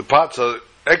 The pots are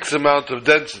X amount of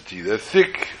density. They're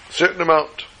thick, certain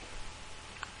amount.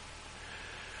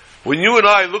 When you and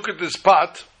I look at this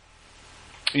pot,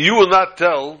 you will not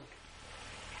tell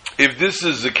if this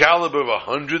is the caliber of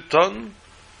 100 ton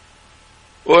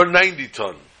or 90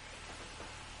 ton.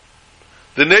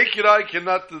 The naked eye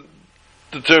cannot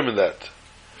determine that.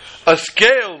 A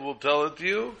scale will tell it to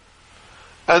you,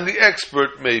 and the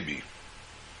expert maybe.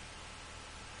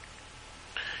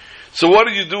 So what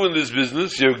do you do in this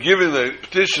business? You're giving a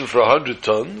petition for 100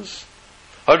 tons,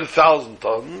 100,000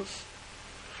 tons.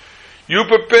 You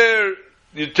prepare,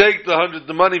 you take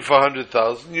the money for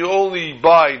 100,000, you only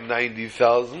buy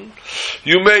 90,000.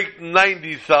 You make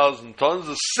 90,000 tons,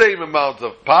 the same amount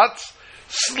of pots,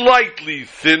 slightly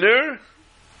thinner,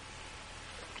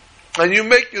 and you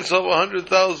make yourself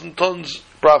 100,000 tons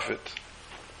profit.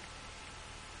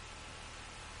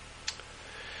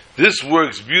 This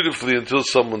works beautifully until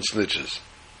someone snitches.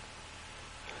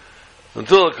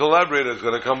 Until a collaborator is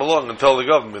going to come along and tell the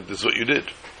government this is what you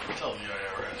did. Tell the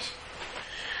IRS.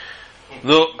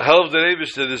 No, Helv the Rebbe,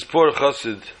 this poor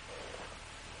chassid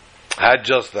had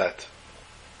just that.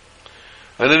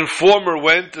 An informer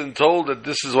went and told that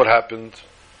this is what happened.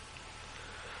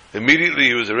 Immediately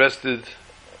he was arrested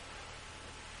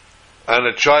and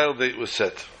a trial date was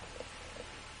set.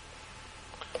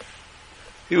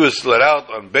 He was let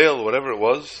out on bail, whatever it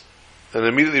was, and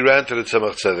immediately ran to the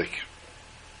Tzemach Tzedek,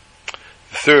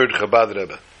 the third Chabad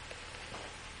Rebbe.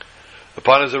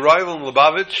 Upon his arrival in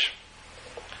Lubavitch,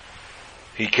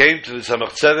 he came to the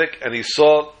Tzemach Tzedek and he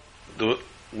saw the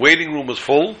waiting room was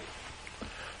full,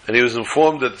 and he was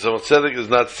informed that the Tzemach Tzedek is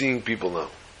not seeing people now.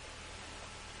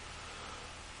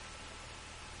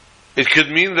 It could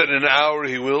mean that in an hour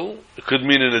he will, it could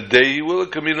mean in a day he will,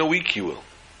 it could mean in a week he will.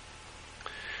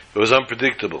 It was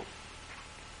unpredictable.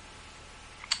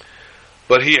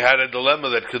 But he had a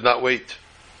dilemma that could not wait.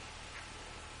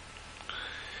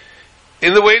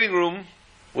 In the waiting room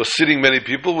was sitting many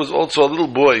people, was also a little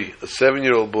boy, a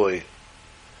 7-year-old boy.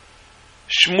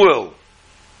 Shmuel,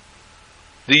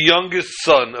 the youngest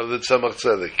son of the Tzemach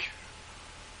Tzedek,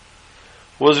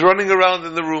 was running around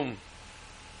in the room.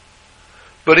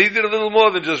 But he did a little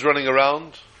more than just running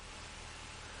around.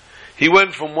 He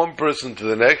went from one person to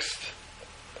the next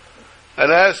and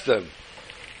asked them,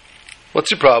 "What's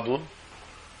your problem?"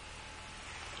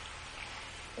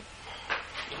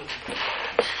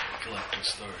 Collecting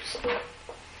stories.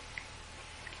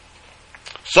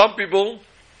 Some people,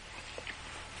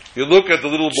 you look at the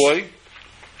little boy,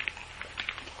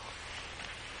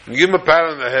 and give him a pat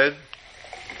on the head.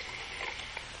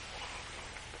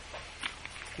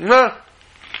 Nah,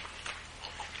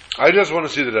 I just want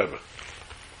to see the Rebbe.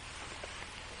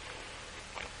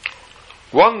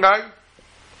 One guy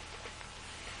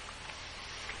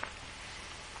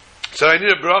said, "I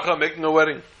need a bracha, I'm making a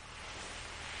wedding."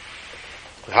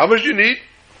 "How much do you need?"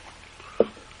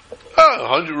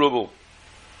 100 ruble.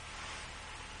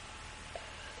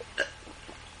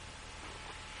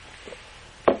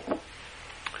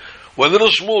 When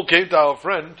little Shmuel came to our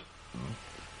friend,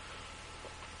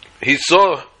 he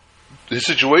saw his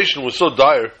situation was so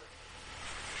dire,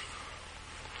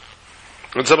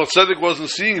 and Tzemach Tzedek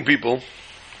wasn't seeing people.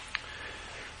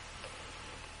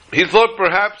 He thought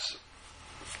perhaps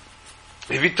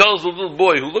if he tells the little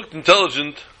boy who looked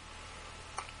intelligent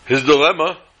his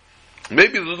dilemma,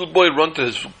 maybe the little boy run to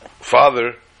his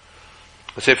father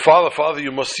and say, Father,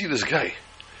 you must see this guy.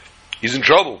 He's in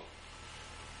trouble."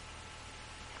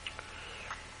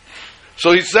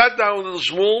 So he sat down with little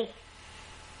Shmuel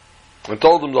and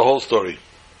told him the whole story.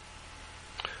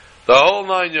 The whole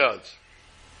 9 yards.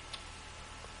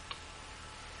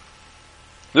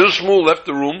 Little Shmuel left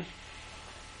the room,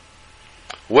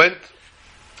 went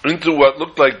into what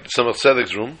looked like Tzemach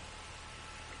Tzedek's room,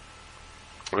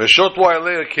 and a short while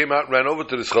later came out, ran over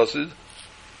to this chassid,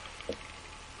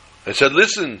 and said,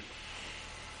 "Listen,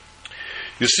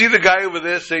 you see the guy over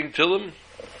there saying Tillim?"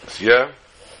 "Yeah."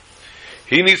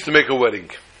 "He needs to make a wedding.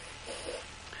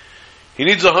 He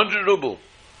needs 100 ruble.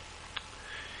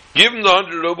 Give him the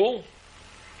 100 ruble,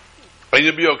 and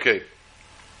you'll be okay."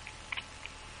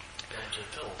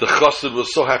 The chassid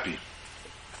was so happy.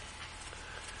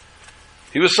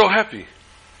 He was so happy.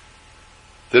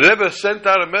 The Rebbe sent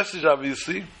out a message,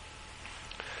 obviously,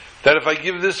 that if I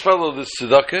give this fellow this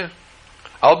tzedakah,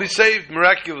 I'll be saved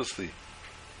miraculously.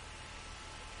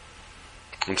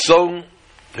 And so,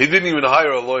 he didn't even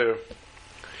hire a lawyer.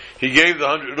 He gave the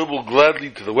 100 ruble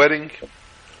gladly to the wedding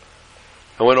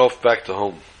and went off back to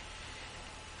home.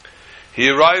 He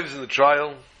arrives in the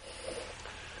trial,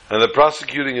 and the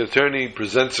prosecuting attorney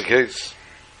presents a case.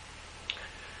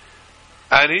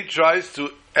 And he tries to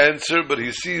answer, but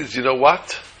he sees, you know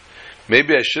what?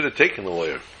 Maybe I should have taken a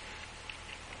lawyer.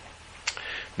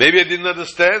 Maybe I didn't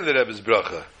understand the Rebbe's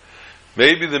bracha.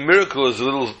 Maybe the miracle is a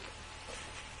little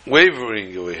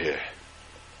wavering over here.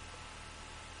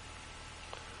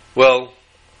 Well,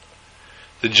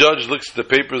 the judge looks at the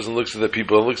papers and looks at the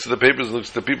people, and looks at the papers and looks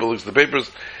at the people, looks at the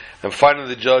papers, and finally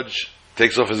the judge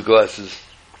takes off his glasses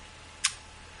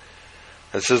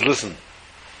and says, listen,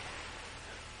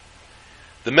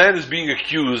 the man is being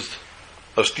accused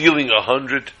of stealing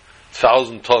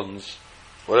 100,000 tons,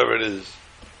 whatever it is,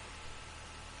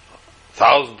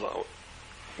 1,000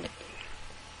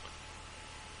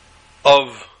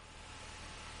 of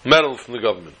metal from the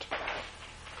government.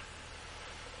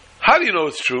 How do you know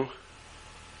it's true?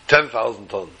 10,000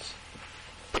 tons.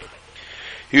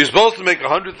 He was supposed to make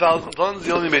 100,000 tons,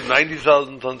 he only made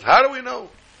 90,000 tons. How do we know?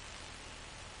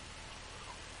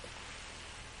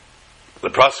 The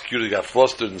prosecutor got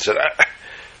flustered and said,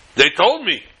 they told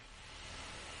me.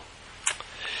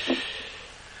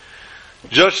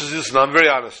 Judge says, listen, I'm very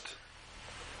honest.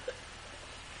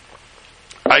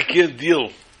 I can't deal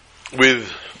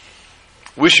with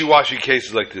wishy-washy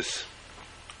cases like this.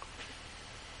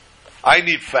 I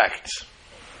need facts.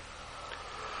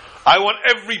 I want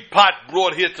every pot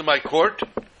brought here to my court,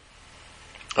 and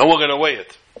we're going to weigh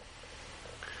it.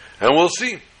 And we'll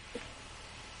see.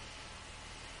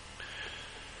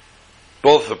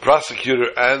 Both the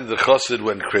prosecutor and the chassid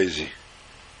went crazy.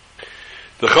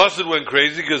 The chassid went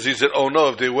crazy because he said, oh no,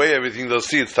 if they weigh everything, they'll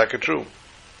see it's taka true.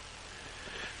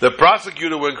 The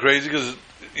prosecutor went crazy because,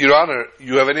 Your Honor,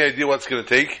 you have any idea what it's going to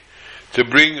take to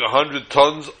bring 100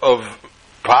 tons of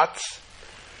pots?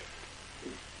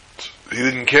 He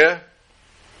didn't care.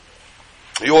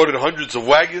 He ordered hundreds of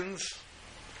wagons.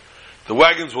 The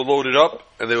wagons were loaded up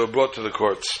and they were brought to the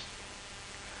courts.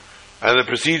 And the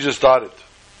procedure started.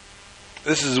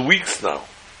 This is weeks now.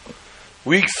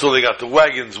 Weeks till they got the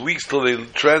wagons, weeks till they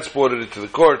transported it to the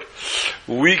court,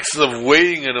 weeks of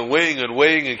weighing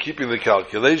and keeping the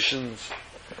calculations.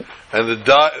 And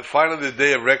finally the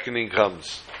day of reckoning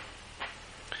comes.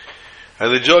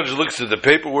 And the judge looks at the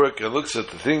paperwork and looks at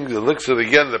the things and looks at it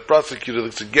again. The prosecutor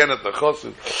looks again at the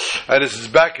chassid. And this is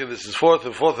back and this is forth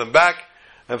and back.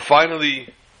 And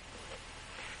finally,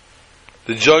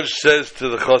 the judge says to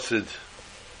the chassid,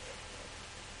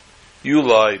 you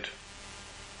lied.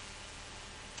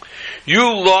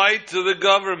 You lied to the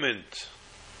government.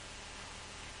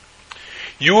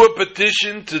 You were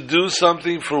petitioned to do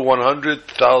something for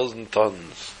 100,000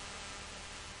 tons.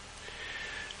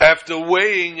 After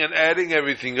weighing and adding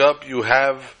everything up, you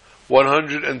have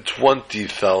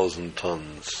 120,000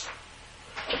 tons.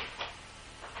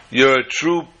 You're a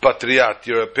true patriot.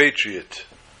 You're a patriot.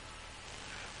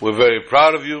 We're very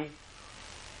proud of you.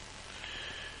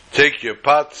 Take your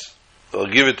pots, or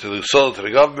give it to the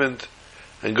government,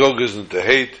 and go gizn to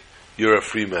hate. You're a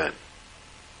free man.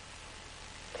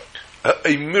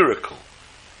 A miracle.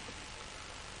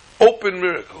 Open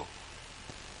miracle.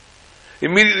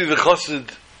 Immediately the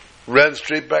chassid ran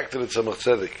straight back to the Tzemach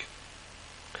Tzedek.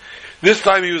 This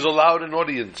time he was allowed an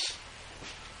audience.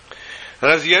 And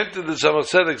as he entered the Tzemach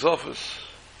Tzedek's office,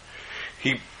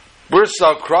 he bursts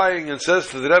out crying and says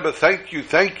to the Rebbe, thank you,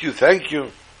 thank you, thank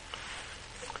you.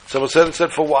 Tzemach Tzedek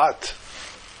said, for what?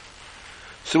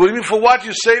 He said, what do you mean for what?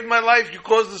 You saved my life, you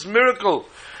caused this miracle.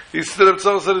 He stood up,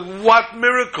 Tzemach Tzedek, what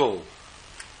miracle?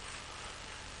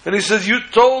 And he says, you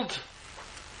told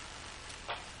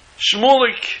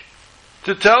Shmulik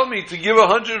to tell me to give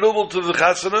 100 ruble to the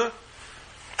chasana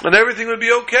and everything would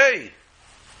be okay.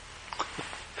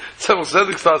 Tzemach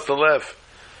Tzedek starts to laugh.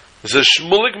 He says,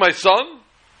 Shmulik, my son?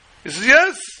 He says,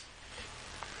 yes.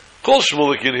 Call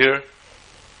Shmulik in here.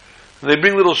 And they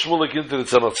bring little Shmulik into the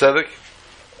Tzemach Tzedek.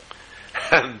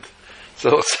 And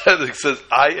Tzemach Tzedek says,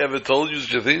 I ever told you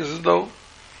such a thing? He says, no.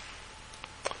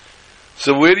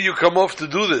 So where do you come off to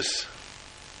do this?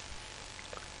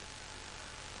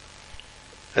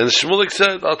 And Shmulik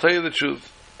said, I'll tell you the truth.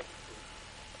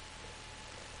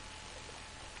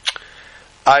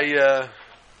 I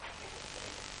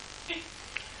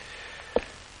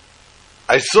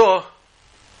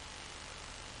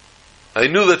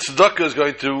knew that tzedakah is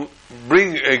going to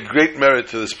bring a great merit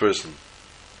to this person.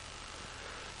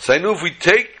 So I knew if we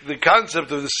take the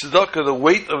concept of the tzedakah, the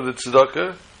weight of the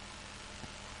tzedakah,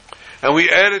 and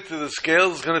we add it to the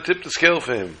scales, it's going to tip the scale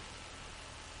for him.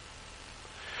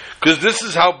 Because this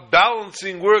is how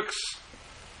balancing works.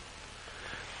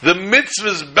 The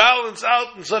mitzvahs balance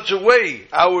out in such a way.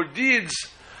 Our deeds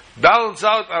balance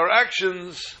out our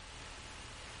actions,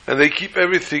 and they keep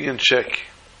everything in check.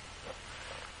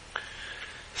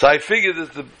 So I figured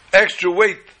that the extra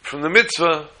weight from the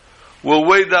mitzvah will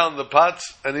weigh down the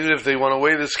pots, and even if they want to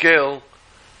weigh the scale,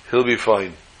 he'll be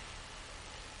fine.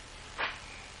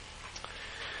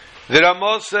 The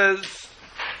Ramah says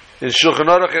in Shulchan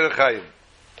Aruch Orach Chaim,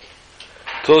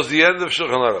 towards the end of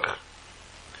Shulchan Aruch,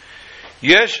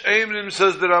 Yesh Eimrim,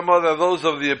 says the Ramah, are those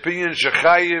of the opinion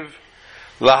Shechayiv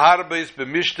Laharbeis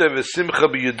b'Mishteh v'Simcha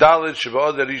b'Yudalet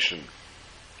Sheba'od Rishon.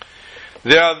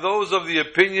 There are those of the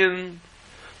opinion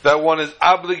that one is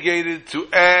obligated to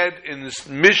add in this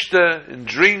Mishteh, in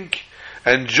drink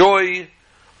and joy,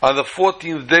 on the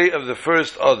 14th day of the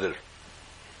first Adar.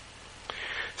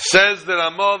 Says the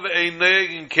Ramah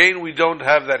v'Eineg in Cain, we don't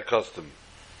have that custom.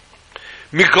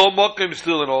 Mikol Mokim,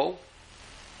 still and all.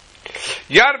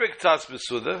 Yarbek Tzas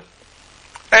Besuda,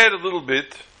 add a little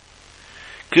bit.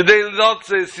 K'dei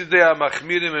Lotze Sidei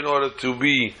HaMachmirim, in order to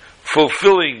be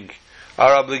fulfilling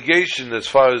our obligation as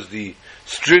far as the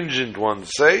stringent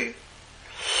ones say.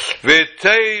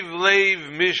 V'teiv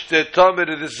leiv Mishteh Tamid,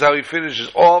 and this is how he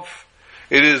finishes off.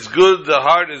 It is good, the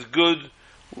heart is good,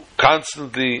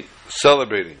 constantly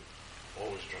celebrating.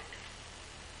 Always drunk.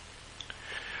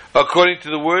 According to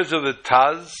the words of the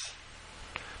Taz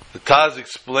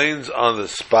explains on the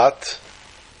spot,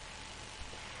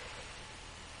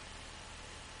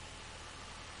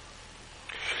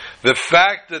 the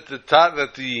fact that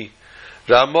the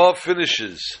Ramah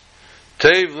finishes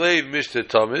Teiv Leiv Mishteh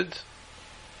Tamid,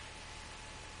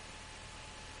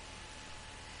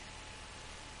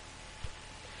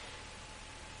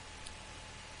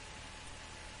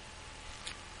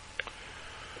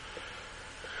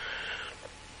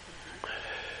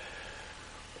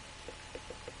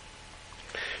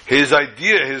 his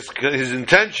idea, his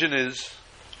intention is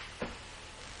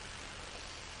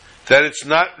that it's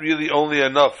not really only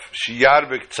enough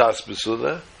sheyarbek tzas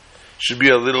besuda, should be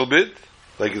a little bit,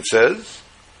 like it says,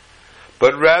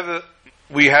 but rather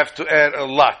we have to add a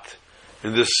lot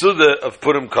in the suda of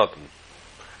Purim Katan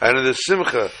and in the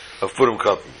simcha of Purim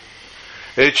Katan.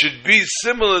 It should be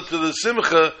similar to the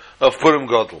simcha of Purim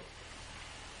Gadol.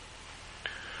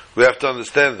 We have to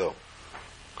understand, though,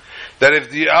 that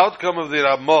if the outcome of the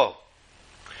Ramah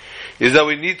is that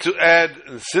we need to add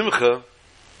simcha,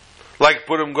 like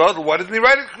Purim Gadol, why doesn't he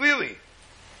write it clearly?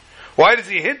 Why does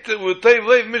he hint it with Teiv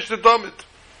Leiv Mishteh Tamid?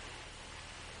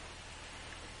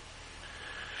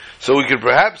 So we could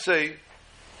perhaps say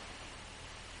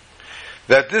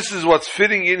that this is what's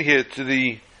fitting in here to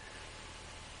the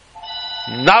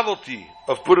novelty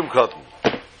of Purim Katan.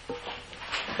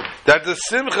 That the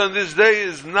simcha on this day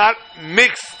is not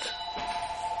mixed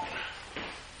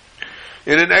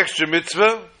in an extra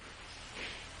mitzvah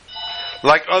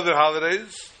like other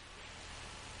holidays,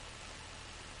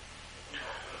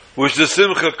 which the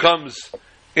simcha comes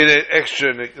in an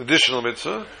extra, an additional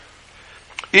mitzvah.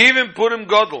 Even Purim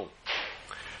Gadol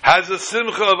has a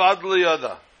simcha of Ad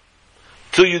L'Yada,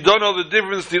 till you don't know the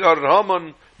difference between Aron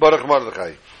Haman, Baruch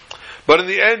Mordechai. But in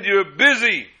the end, you're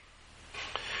busy.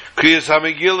 Kriyas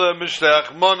HaMegillah,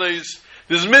 Mishtach, Monos,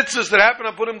 there's mitzvahs that happen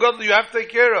on Purim Gadol you have to take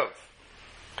care of.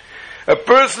 A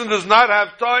person does not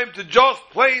have time to just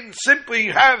plain simply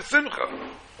have simcha.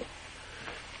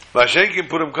 Vashenkin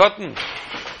Purim Katan,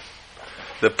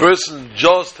 the person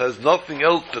just has nothing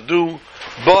else to do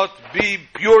but be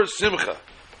pure simcha.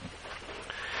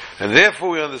 And therefore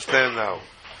we understand now.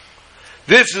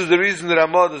 This is the reason that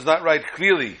Ramah does not write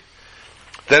clearly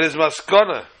that his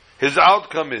maskana, his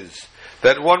outcome is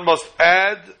that one must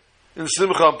add in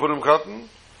simcha on Purim Katan,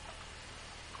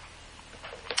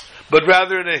 but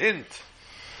rather in a hint.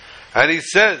 And he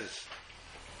says,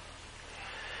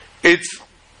 it's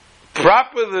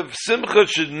proper that simcha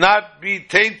should not be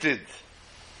tainted.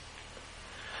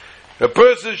 A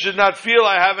person should not feel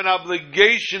I have an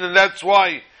obligation and that's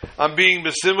why I'm being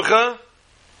besimcha,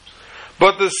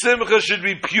 but the simcha should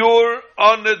be pure,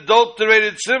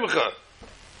 unadulterated simcha.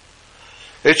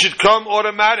 It should come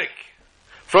automatic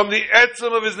from the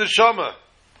etzem of his neshama.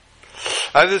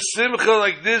 And the simcha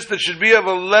like this, that should be of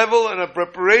a level and a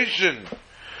preparation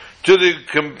to the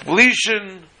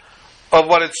completion of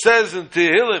what it says in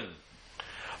Tehillim.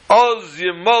 Oz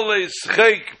yemale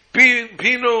schek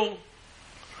pinu,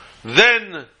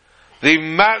 then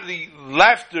the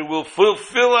laughter will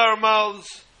fulfill our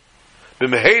mouths.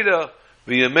 B'meheda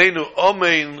v'yameinu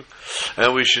omein,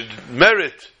 and we should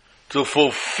merit to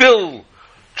fulfill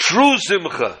true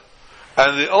simcha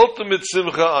and the ultimate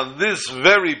simcha on this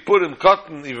very Purim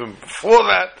Katan. Even before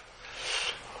that,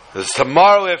 as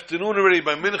tomorrow afternoon already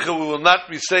by Mincha we will not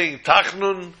be saying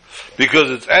Tachnun because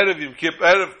it's Erev Yom Kippur,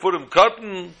 Erev Purim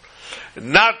Katan.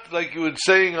 Not like you would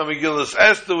saying on Megillas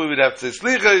Esther, we would have to say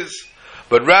Slichos,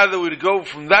 but rather we'd go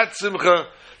from that simcha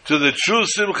to the true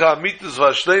simcha Amitus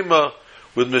Vashlema,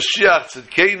 with Mashiach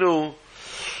Tzidkenu,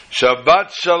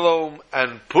 Shabbat Shalom,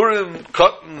 and Purim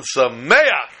Cotton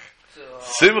Sameach,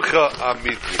 Simcha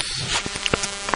Amitis.